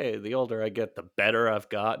like, hey, the older I get, the better I've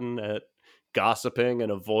gotten at gossiping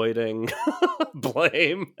and avoiding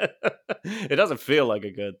blame. It doesn't feel like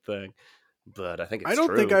a good thing, but I think it's I don't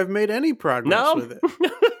true. think I've made any progress with it.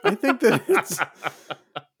 I think that it's,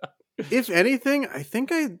 if anything, I think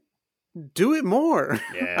I do it more.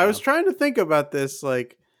 Yeah. I was trying to think about this.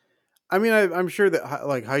 Like, I mean, I'm sure that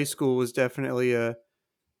like high school was definitely a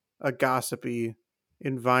gossipy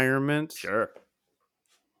environment. Sure.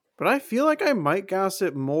 But I feel like I might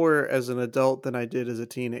gossip more as an adult than I did as a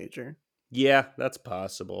teenager. Yeah, that's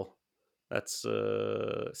possible. That's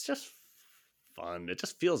it's just fun. It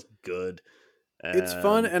just feels good. It's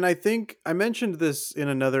fun, and I think I mentioned this in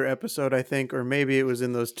another episode, I think, or maybe it was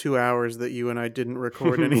in those 2 hours that you and I didn't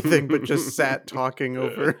record anything but just sat talking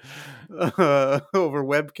over over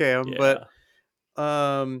webcam. Yeah.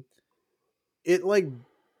 But it like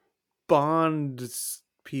bonds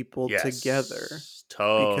people together.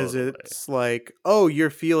 Totally. Because it's like, oh, you're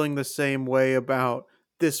feeling the same way about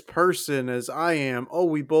this person as I am. Oh,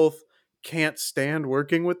 we both can't stand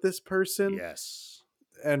working with this person. Yes.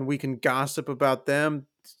 And we can gossip about them.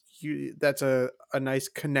 That's a nice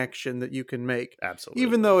connection that you can make. Absolutely.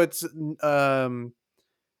 Even though it's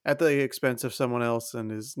at the expense of someone else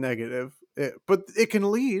and is negative. But it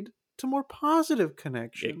can lead to more positive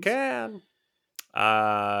connections. It can.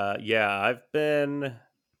 Yeah, I've been...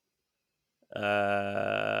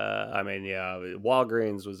 I mean, yeah,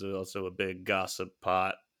 Walgreens was also a big gossip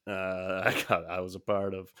pot. I was a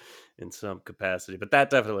part of in some capacity, but that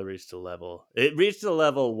definitely reached a level. It reached a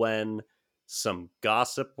level when some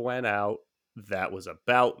gossip went out that was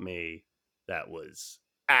about me that was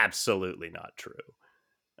absolutely not true.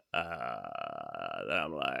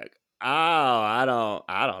 I'm like, oh, I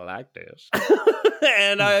don't like this,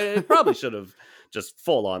 and I probably should have just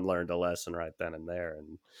full on learned a lesson right then and there.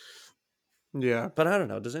 And yeah, but I don't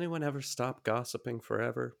know. Does anyone ever stop gossiping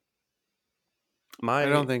forever? I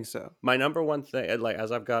don't think so. My number one thing, like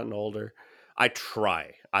as I've gotten older, I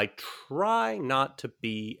try not to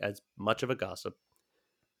be as much of a gossip,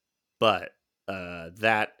 but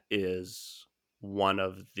that is one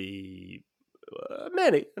of the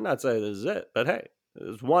many. I'm not saying this is it, but hey,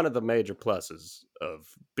 it's one of the major pluses of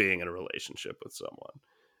being in a relationship with someone.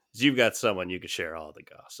 Is you've got someone you can share all the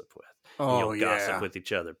gossip with. Oh, You'll yeah. gossip with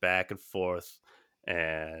each other back and forth,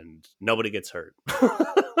 and nobody gets hurt.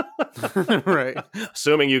 Right.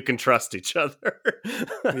 Assuming you can trust each other.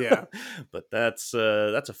 Yeah. But that's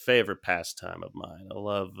a favorite pastime of mine. I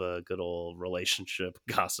love good old relationship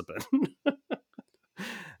gossiping. And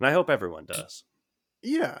I hope everyone does.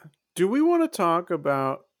 Yeah. Do we want to talk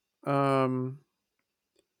about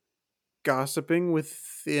gossiping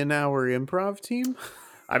within our improv team?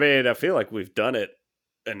 I mean, I feel like we've done it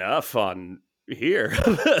enough on here.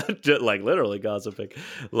 Just, like literally gossiping.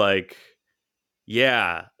 Like,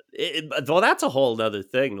 yeah. Well, that's a whole other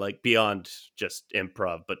thing, like beyond just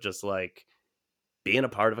improv, but just like being a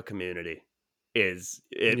part of a community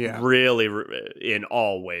really in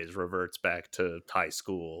all ways reverts back to high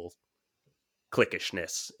school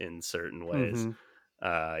cliquishness in certain ways.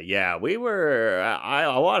 Yeah, we were.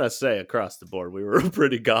 I want to say across the board, we were a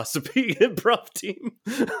pretty gossipy improv team.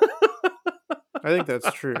 I think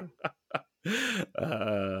that's true.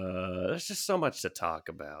 There's just so much to talk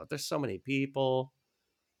about. There's so many people.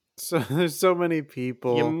 So there's so many You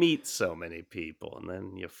people. meet so many people, and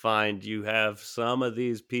then you find you have some of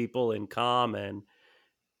these people in common.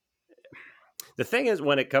 The thing is,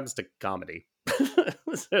 when it comes to comedy,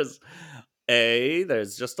 there's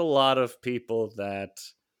there's just a lot of people that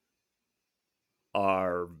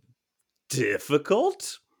are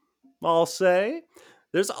difficult, I'll say.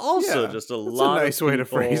 There's also Yeah, just a that's a lot of nice way to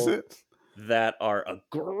phrase people it. that are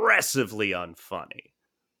aggressively unfunny.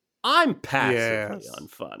 I'm passively Yes.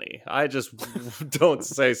 unfunny. I just don't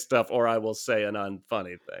say stuff, or I will say an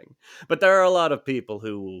unfunny thing. But there are a lot of people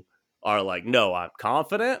who are like, no, I'm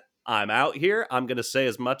confident. I'm out here. I'm going to say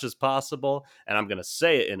as much as possible, and I'm going to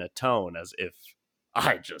say it in a tone as if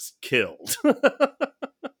I just killed.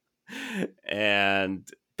 And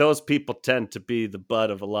those people tend to be the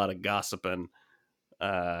butt of a lot of gossiping,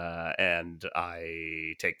 and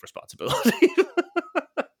I take responsibility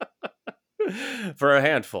for a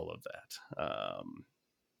handful of that.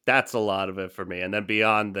 That's a lot of it for me. And then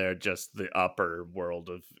beyond there, just the upper world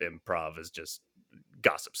of improv is just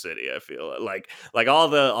Gossip City. I feel like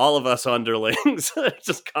all of us underlings are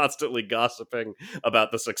just constantly gossiping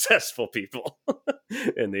about the successful people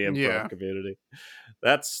in the improv Yeah. community.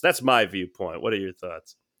 That's my viewpoint. What are your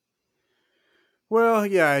thoughts? Well,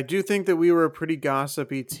 yeah, I do think that we were a pretty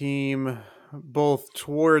gossipy team, both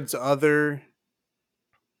towards other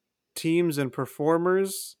teams and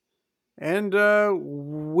performers and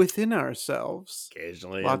within ourselves.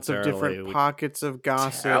 Occasionally, Lots of internally, different we pockets of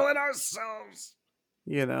gossip. telling ourselves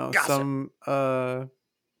You know, gossip.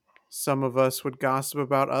 some of us would gossip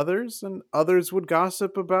about others, and others would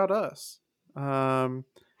gossip about us. And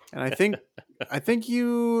I think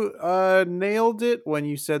you nailed it when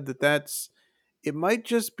you said that it might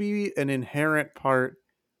just be an inherent part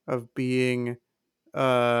of being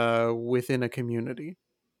within a community.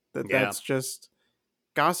 Yeah, That's just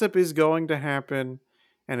gossip is going to happen,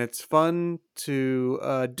 and it's fun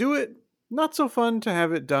to do it. Not so fun to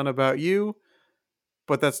have it done about you,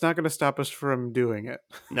 but that's not going to stop us from doing it.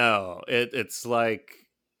 no, it's like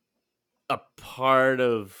a part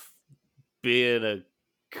of being a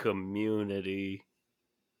community.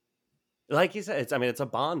 Like you said, it's a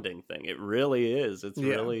bonding thing. It really is. It's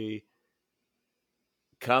Yeah. really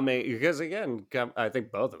coming because again, I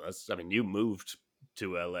think both of us. I mean, you moved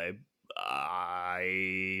to LA.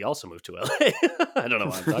 I also moved to LA. I don't know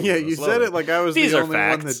why I'm talking Yeah, so you said slowly. it like I was These the are only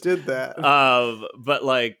one that facts. did that. But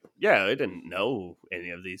like, yeah, I didn't know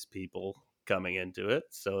any of these people coming into it,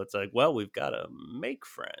 so it's like, well, we've got to make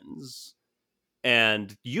friends,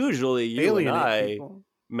 and usually you and Alienate I people.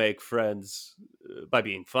 make friends by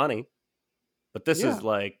being funny, but this Yeah. is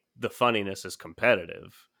like the funniness is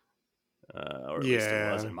competitive, or at least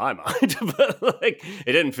it was Yeah. in my mind. But like,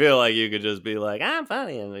 it didn't feel like you could just be like, I'm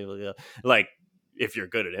funny, and people go like, if you're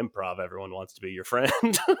good at improv, everyone wants to be your friend.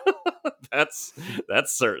 that's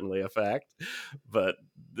that's certainly a fact. But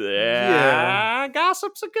Yeah.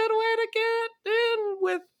 gossip's a good way to get in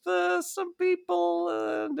with some people,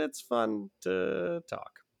 and it's fun to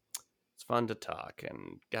talk. It's fun to talk,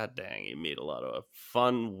 and god dang, you meet a lot of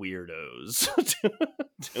fun weirdos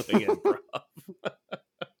doing improv.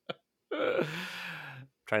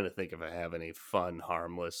 Trying to think if I have any fun,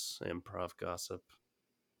 harmless improv gossip.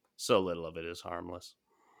 So little of it is harmless.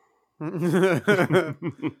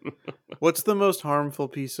 What's the most harmful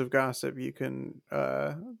piece of gossip you can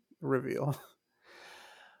reveal?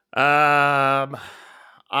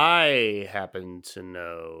 I happen to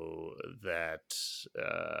know that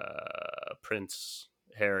Prince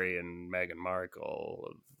Harry and Meghan Markle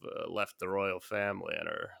have left the royal family and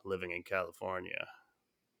are living in California.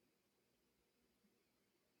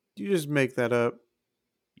 You just make that up.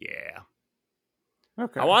 Yeah.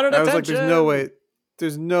 Okay. I wanted I was like, attention.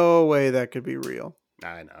 there's no way that could be real.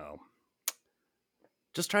 I know.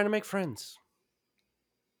 Just trying to make friends.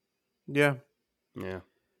 Yeah. Yeah.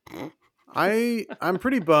 I'm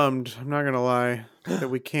pretty bummed, I'm not gonna lie, that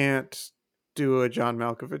we can't do a John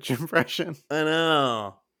Malkovich impression. I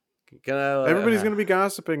know. Everybody's gonna be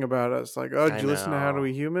gossiping about us. Like, oh, did I you listen to How Do know.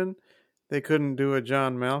 We Human? They couldn't do a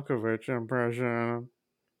John Malkovich impression.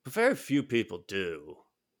 But very few people do.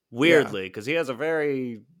 Yeah. Weirdly, because he has a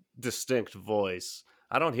very distinct voice.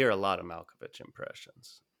 I don't hear a lot of Malkovich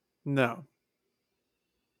impressions. No.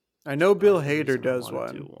 I know Part Bill of the Hader reason I does want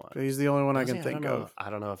to do one, one. but he's the only one I Does can he? think of. I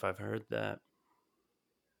don't know if I've heard that.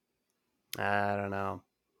 I don't know.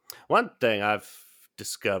 One thing I've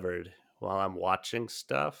discovered while I'm watching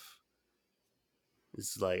stuff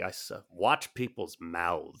It's like watch people's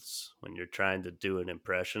mouths when you're trying to do an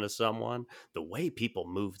impression of someone. The way people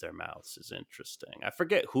move their mouths is interesting. I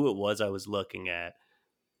forget who it was I was looking at,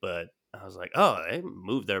 but I was like, oh, they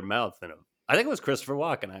moved their mouth I think it was Christopher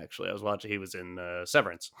Walken, actually. I was watching, he was in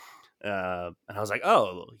Severance. And I was like,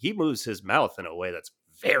 oh, he moves his mouth in a way that's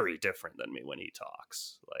very different than me when he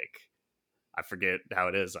talks. Like, I forget how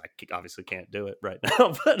it is. I obviously can't do it right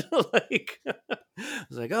now, but like, I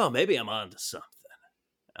was like, oh, maybe I'm onto something.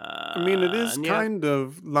 I mean, it is And kind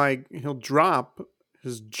of like he'll drop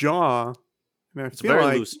his jaw, and I it's a feel very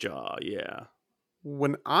like loose jaw. Yeah,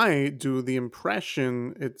 when I do the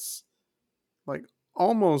impression, it's like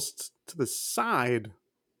almost to the side.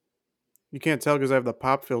 You can't tell because I have the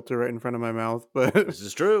pop filter right in front of my mouth, but this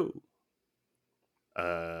is true.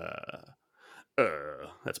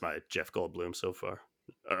 That's my Jeff Goldblum so far.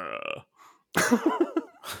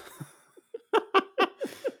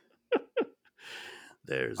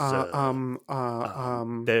 There's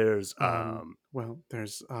there's well,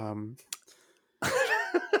 there's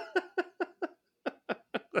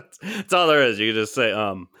that's all there is. You can just say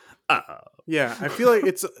yeah, I feel like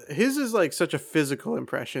it's his is like such a physical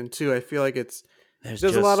impression too. I feel like there's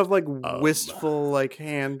a lot of like wistful like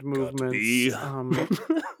hand movements.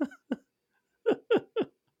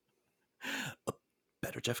 A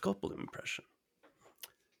better Jeff Goldblum impression.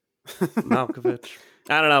 Malkovich.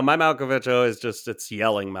 I don't know. My Malkovich always it's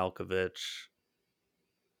yelling Malkovich.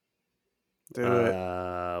 Do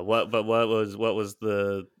it. What was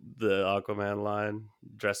the Aquaman line?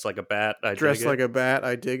 Dressed like a bat. Dressed like a bat.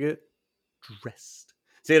 I dig it. Dressed.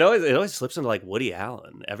 See, it always slips into like Woody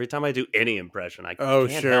Allen. Every time I do any impression, I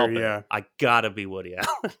can't help it. I gotta be Woody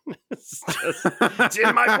Allen. It's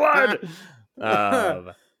in my blood.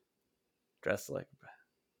 Dressed like a bat.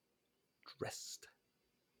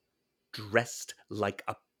 Dressed like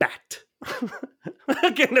a bat.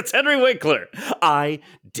 Again, it's Henry Winkler. I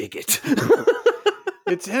dig it.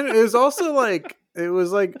 It was also like it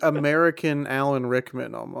was like American Alan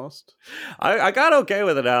Rickman almost. I got okay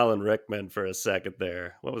with an Alan Rickman for a second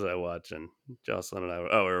there. What was I watching? Jocelyn and I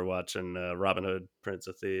we were watching Robin Hood, Prince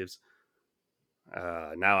of Thieves.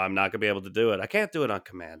 Now I'm not gonna be able to do it. I can't do it on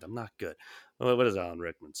command. I'm not good. What does Alan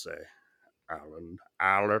Rickman say?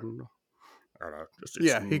 Alan.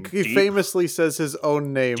 Yeah, he famously says his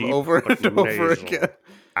own name over and over again.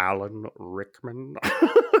 Alan Rickman.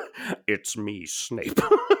 It's me, Snape.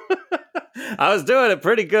 I was doing it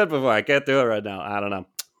pretty good before. I can't do it right now. I don't know.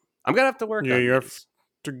 I'm gonna have to work on you have these.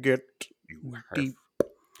 to get deep.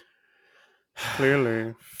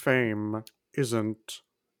 Clearly, fame isn't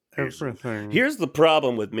everything. Here's the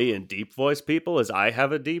problem with me and deep voice people is I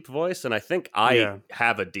have a deep voice, and I think I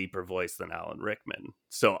have a deeper voice than Alan Rickman.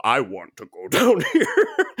 So I want to go down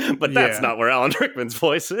here, but that's not where Alan Rickman's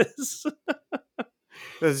voice is.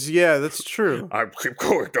 That's true. I keep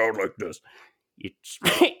going down like this.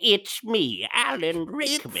 It's me, Alan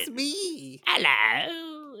Rickman. It's me.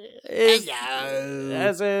 Hello.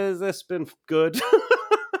 Has this been good?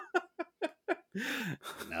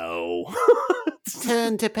 No.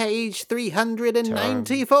 Turn to page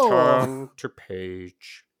 394. Turn to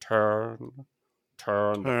page. Turn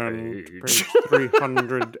to page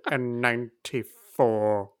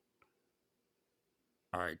 394.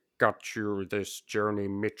 I got you this Joni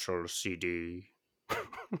Mitchell CD.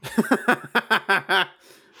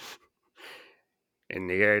 In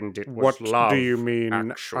the end, it was what love. What do you mean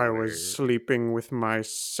actually. I was sleeping with my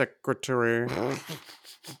secretary?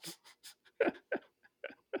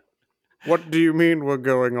 What do you mean we're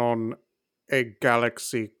going on a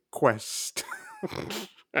galaxy quest?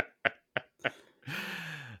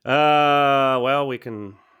 Well, we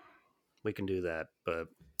can do that, but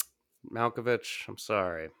Malkovich, I'm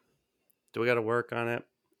sorry. Do we got to work on it?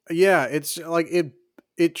 Yeah, it's like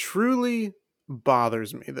it truly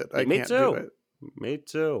bothers me that I can't do it. Me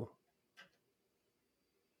too.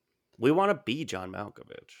 We want to be John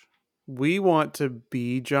Malkovich. We want to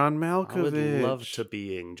be John Malkovich. I would love to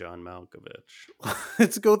being John Malkovich.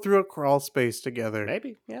 Let's go through a crawl space together.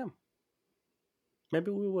 Maybe, yeah. Maybe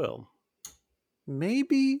we will.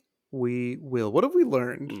 Maybe we will. What have we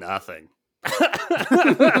learned? Nothing.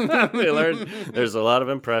 We learned there's a lot of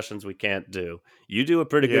impressions we can't do. You do a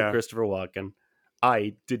pretty good Christopher Walken.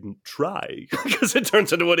 I didn't try because it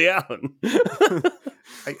turns into Woody Allen.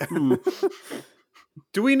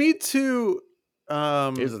 Do we need to...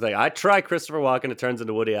 Here's the thing. I try Christopher Walken, it turns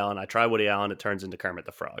into Woody Allen. I try Woody Allen, it turns into Kermit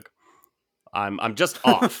the Frog. I'm just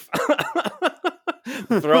off.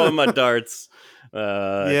 Throwing my darts,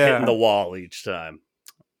 hitting the wall each time.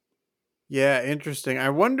 Yeah, interesting. I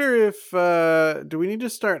wonder if do we need to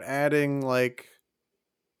start adding like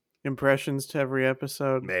impressions to every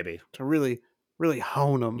episode Maybe. to really, really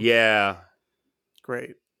hone them. Yeah.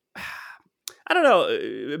 Great. I don't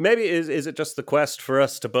know. Maybe is it just the quest for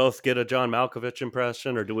us to both get a John Malkovich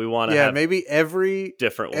impression, or do we want to have maybe every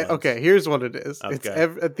different ones? Okay, here's what it is. Okay. It's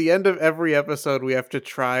at the end of every episode, we have to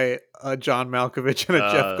try a John Malkovich and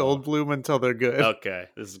a Jeff Goldblum until they're good. Okay,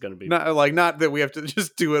 this is going to be not that we have to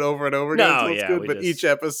just do it over and over again until it's good, but each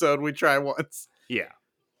episode we try once. Yeah.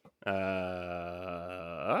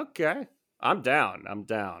 Okay. I'm down.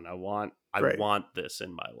 I want this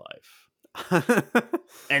in my life.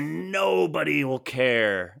 And nobody will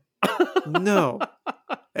care. No.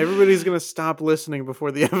 Everybody's gonna stop listening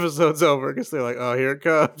before the episode's over because they're like, oh, here it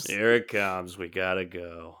comes. Here it comes. We gotta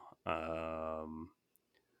go.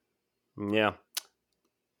 Yeah.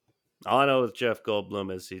 All I know with Jeff Goldblum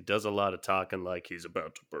is he does a lot of talking like he's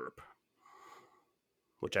about to burp,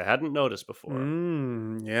 which I hadn't noticed before.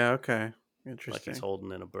 Yeah, okay. Interesting. Like he's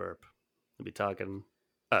holding in a burp. He'll be talking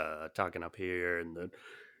up here, and then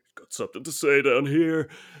got something to say down here.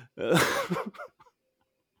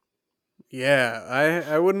 Yeah,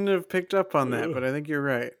 I wouldn't have picked up on that, but I think you're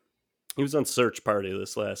right. He was on Search Party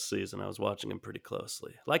this last season. I was watching him pretty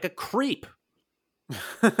closely. Like a creep.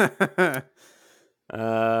 If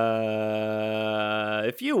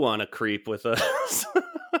you want to creep with us,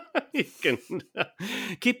 you can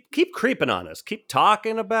keep creeping on us. Keep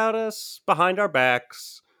talking about us behind our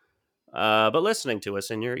backs. But listening to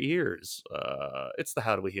us in your ears. It's the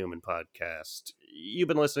How Do We Human podcast. You've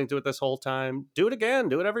been listening to it this whole time. Do it again.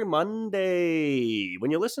 Do it every Monday.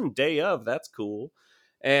 When you listen day of, that's cool.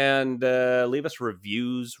 And leave us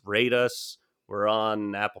reviews, rate us. We're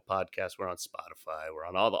on Apple Podcasts. We're on Spotify. We're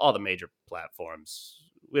on all the major platforms.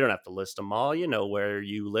 We don't have to list them all. You know where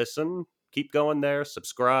you listen. Keep going there.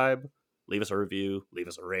 Subscribe. Leave us a review. Leave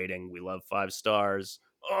us a rating. We love 5 stars.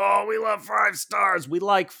 Oh, we love 5 stars. We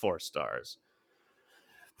like 4 stars.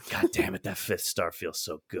 God damn it, that 5th star feels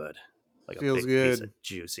so good. Like feels a big good. piece of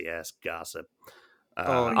juicy ass gossip.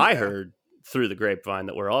 Yeah. I heard through the grapevine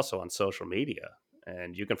that we're also on social media,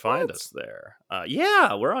 and you can find us there.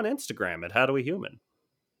 Yeah, we're on Instagram at How Do We Human.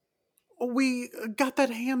 We got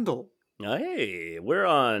that handle. Hey, we're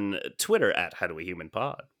on Twitter at How Do We Human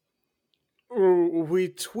Pod. We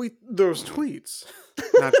tweet those tweets.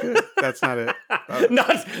 Not good. That's not it. You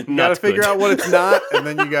gotta figure out what it's not, and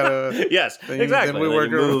then you gotta. Yes, exactly. Then we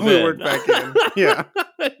work back in. Yeah.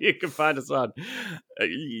 You can find us on.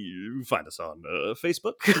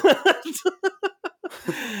 Facebook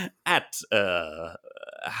at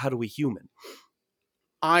How Do We Human.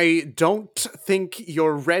 I don't think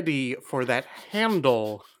you're ready for that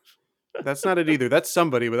handle. That's not it either. That's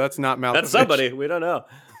somebody, but that's not Malkovich. That's somebody. We don't know.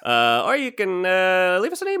 Or you can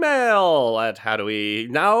leave us an email at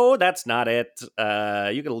No, that's not it.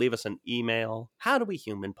 You can leave us an email,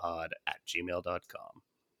 howdowehumanpod@gmail.com.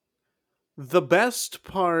 The best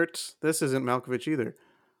part, this isn't Malkovich either.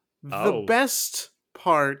 The best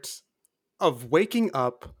part of waking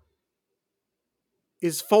up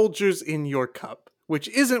is Folgers in your cup, which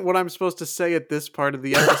isn't what I'm supposed to say at this part of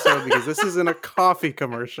the episode because this isn't a coffee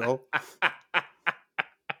commercial.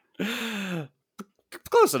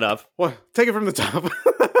 Close enough. Well, take it from the top.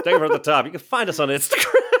 Take it from the top. You can find us on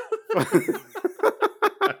Instagram.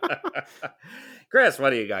 Chris, what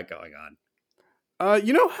do you got going on?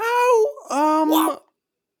 You know how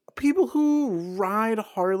people who ride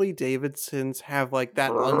Harley Davidsons have like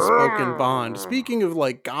that unspoken bond. Speaking of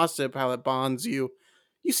like gossip, how it bonds you.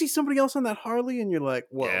 You see somebody else on that Harley and you're like,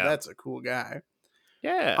 whoa, that's a cool guy.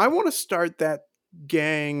 Yeah. I want to start that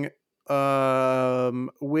gang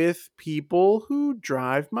with people who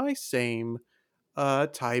drive my same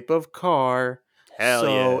type of car. Hell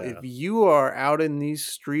so if you are out in these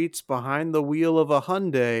streets behind the wheel of a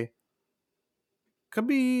Hyundai, come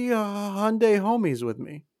be Hyundai homies with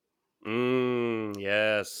me.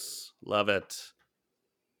 Yes. Love it.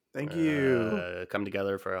 Thank you. Come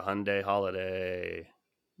together for a Hyundai holiday.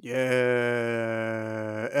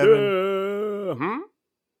 Yeah. Evan,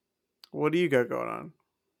 what do you got going on?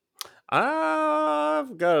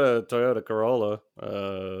 I've got a Toyota Corolla.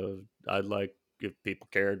 I'd like if people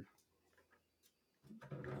cared.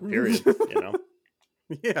 Period.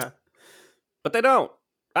 Yeah. But they don't.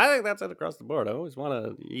 I think that's it across the board. I always want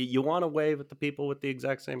to. You want to wave at the people with the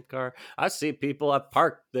exact same car. I see people. I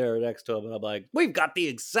parked there next to them, and I'm like, "We've got the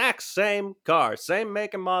exact same car, same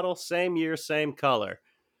make and model, same year, same color."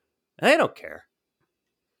 And they don't care.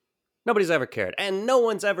 Nobody's ever cared, and no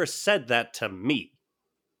one's ever said that to me.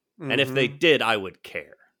 And if they did, I would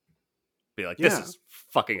care. Be like, this is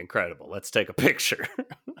fucking incredible. Let's take a picture.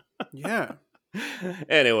 Yeah.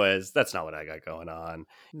 Anyways, that's not what I got going on.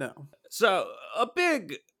 No. So, a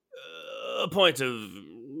big a point of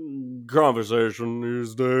conversation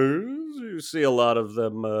these days. You see a lot of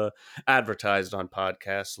them advertised on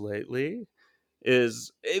podcasts lately.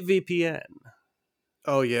 Is a VPN.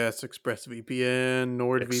 Oh yes, ExpressVPN,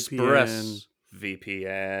 NordVPN.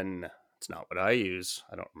 ExpressVPN. It's not what I use.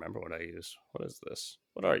 I don't remember what I use. What is this?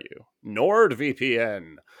 What are you?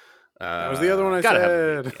 NordVPN. That was the other one I gotta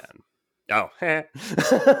said. Have a VPN.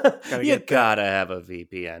 Oh, you gotta have a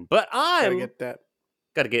VPN. But Gotta get that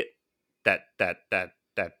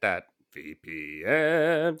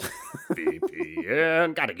VPN.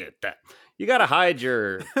 VPN. Gotta get that. You gotta hide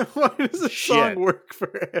your. Why does the shit. song work for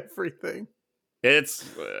everything? It's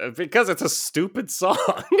because it's a stupid song.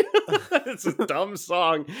 It's a dumb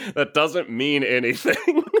song that doesn't mean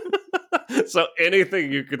anything. So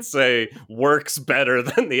anything you could say works better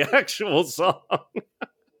than the actual song.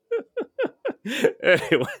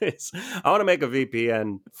 Anyways, I want to make a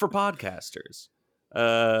VPN for podcasters.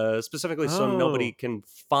 Specifically so nobody can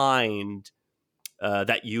find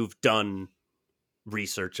that you've done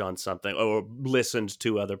research on something or listened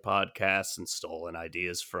to other podcasts and stolen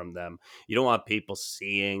ideas from them. You don't want people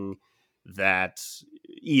seeing that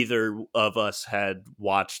either of us had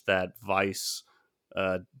watched that Vice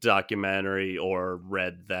documentary or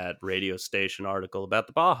read that radio station article about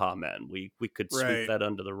the Baja Men. We could sweep that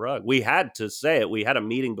under the rug. We had to say it. We had a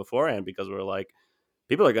meeting beforehand because we were like,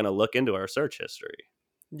 people are going to look into our search history.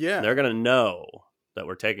 Yeah. And they're going to know that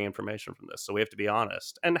we're taking information from this. So we have to be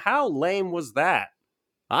honest. And how lame was that?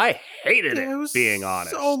 I hated it being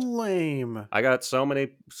honest. So lame. I got so many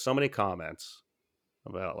comments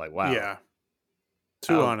about like, wow. Yeah.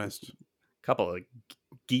 Too honest. Couple of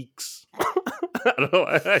geeks. I don't know.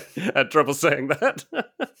 I had trouble saying that.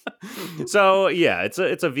 So yeah, it's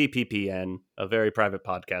a VPPN, a very private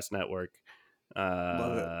podcast network.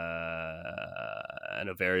 Love it. And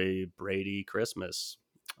a very Brady Christmas.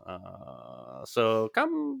 So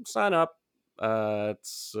come sign up.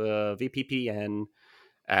 It's VPPN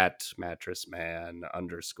at mattressman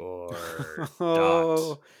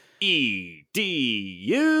 _ .edu.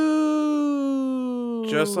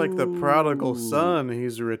 Just like the prodigal son,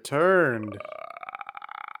 he's returned.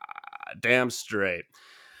 Damn straight.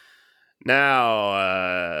 Now,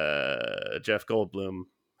 Jeff Goldblum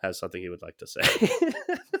has something he would like to say.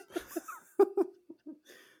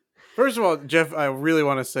 First of all, Jeff, I really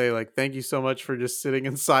want to say, like, thank you so much for just sitting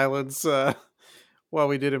in silence while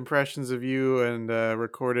we did impressions of you and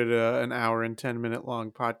recorded an hour and 10-minute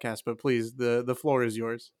long podcast. But please, the floor is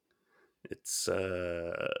yours. It's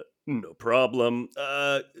no problem.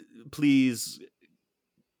 Please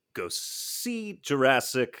go see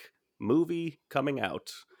Jurassic movie coming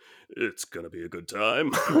out. It's gonna be a good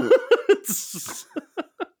time.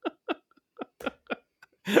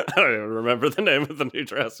 I don't even remember the name of the new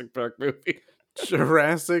Jurassic Park movie.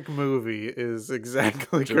 Jurassic movie is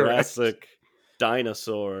exactly Jurassic correct.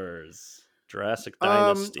 Dinosaurs. Jurassic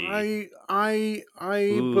Dynasty. I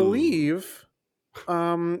believe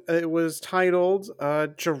it was titled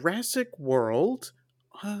Jurassic World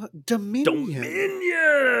Dominion.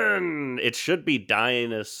 It should be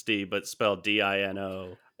Dynasty, but spelled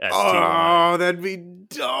DINOSTY. Oh, that'd be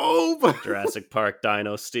dope. Jurassic Park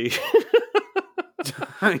Dynasty.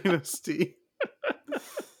 Dynasty.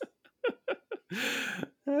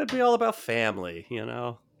 It'd be all about family, you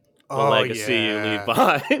know? The Oh, legacy you leave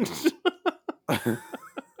behind.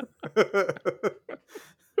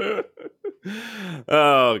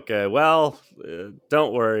 Okay, well,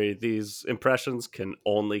 don't worry. These impressions can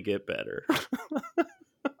only get better.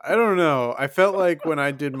 I don't know. I felt like when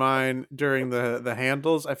I did mine during the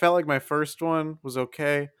handles, I felt like my first one was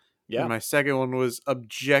okay. Yeah. And my second one was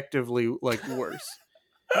objectively like worse.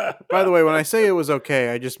 By the way, when I say it was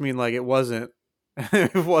okay, I just mean like it wasn't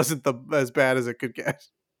as bad as it could get.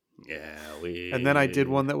 Yeah, and then I did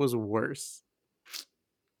one that was worse.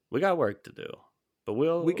 We got work to do. But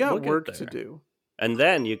we'll work get to there. do. And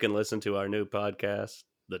then you can listen to our new podcast,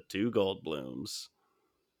 The Two Goldblums.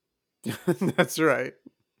 That's right.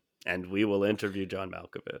 And we will interview John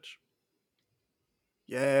Malkovich.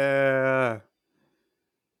 Yeah.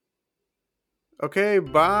 Okay,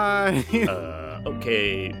 bye.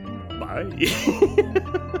 Okay, bye.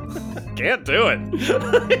 Can't do it.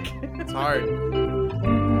 It's hard.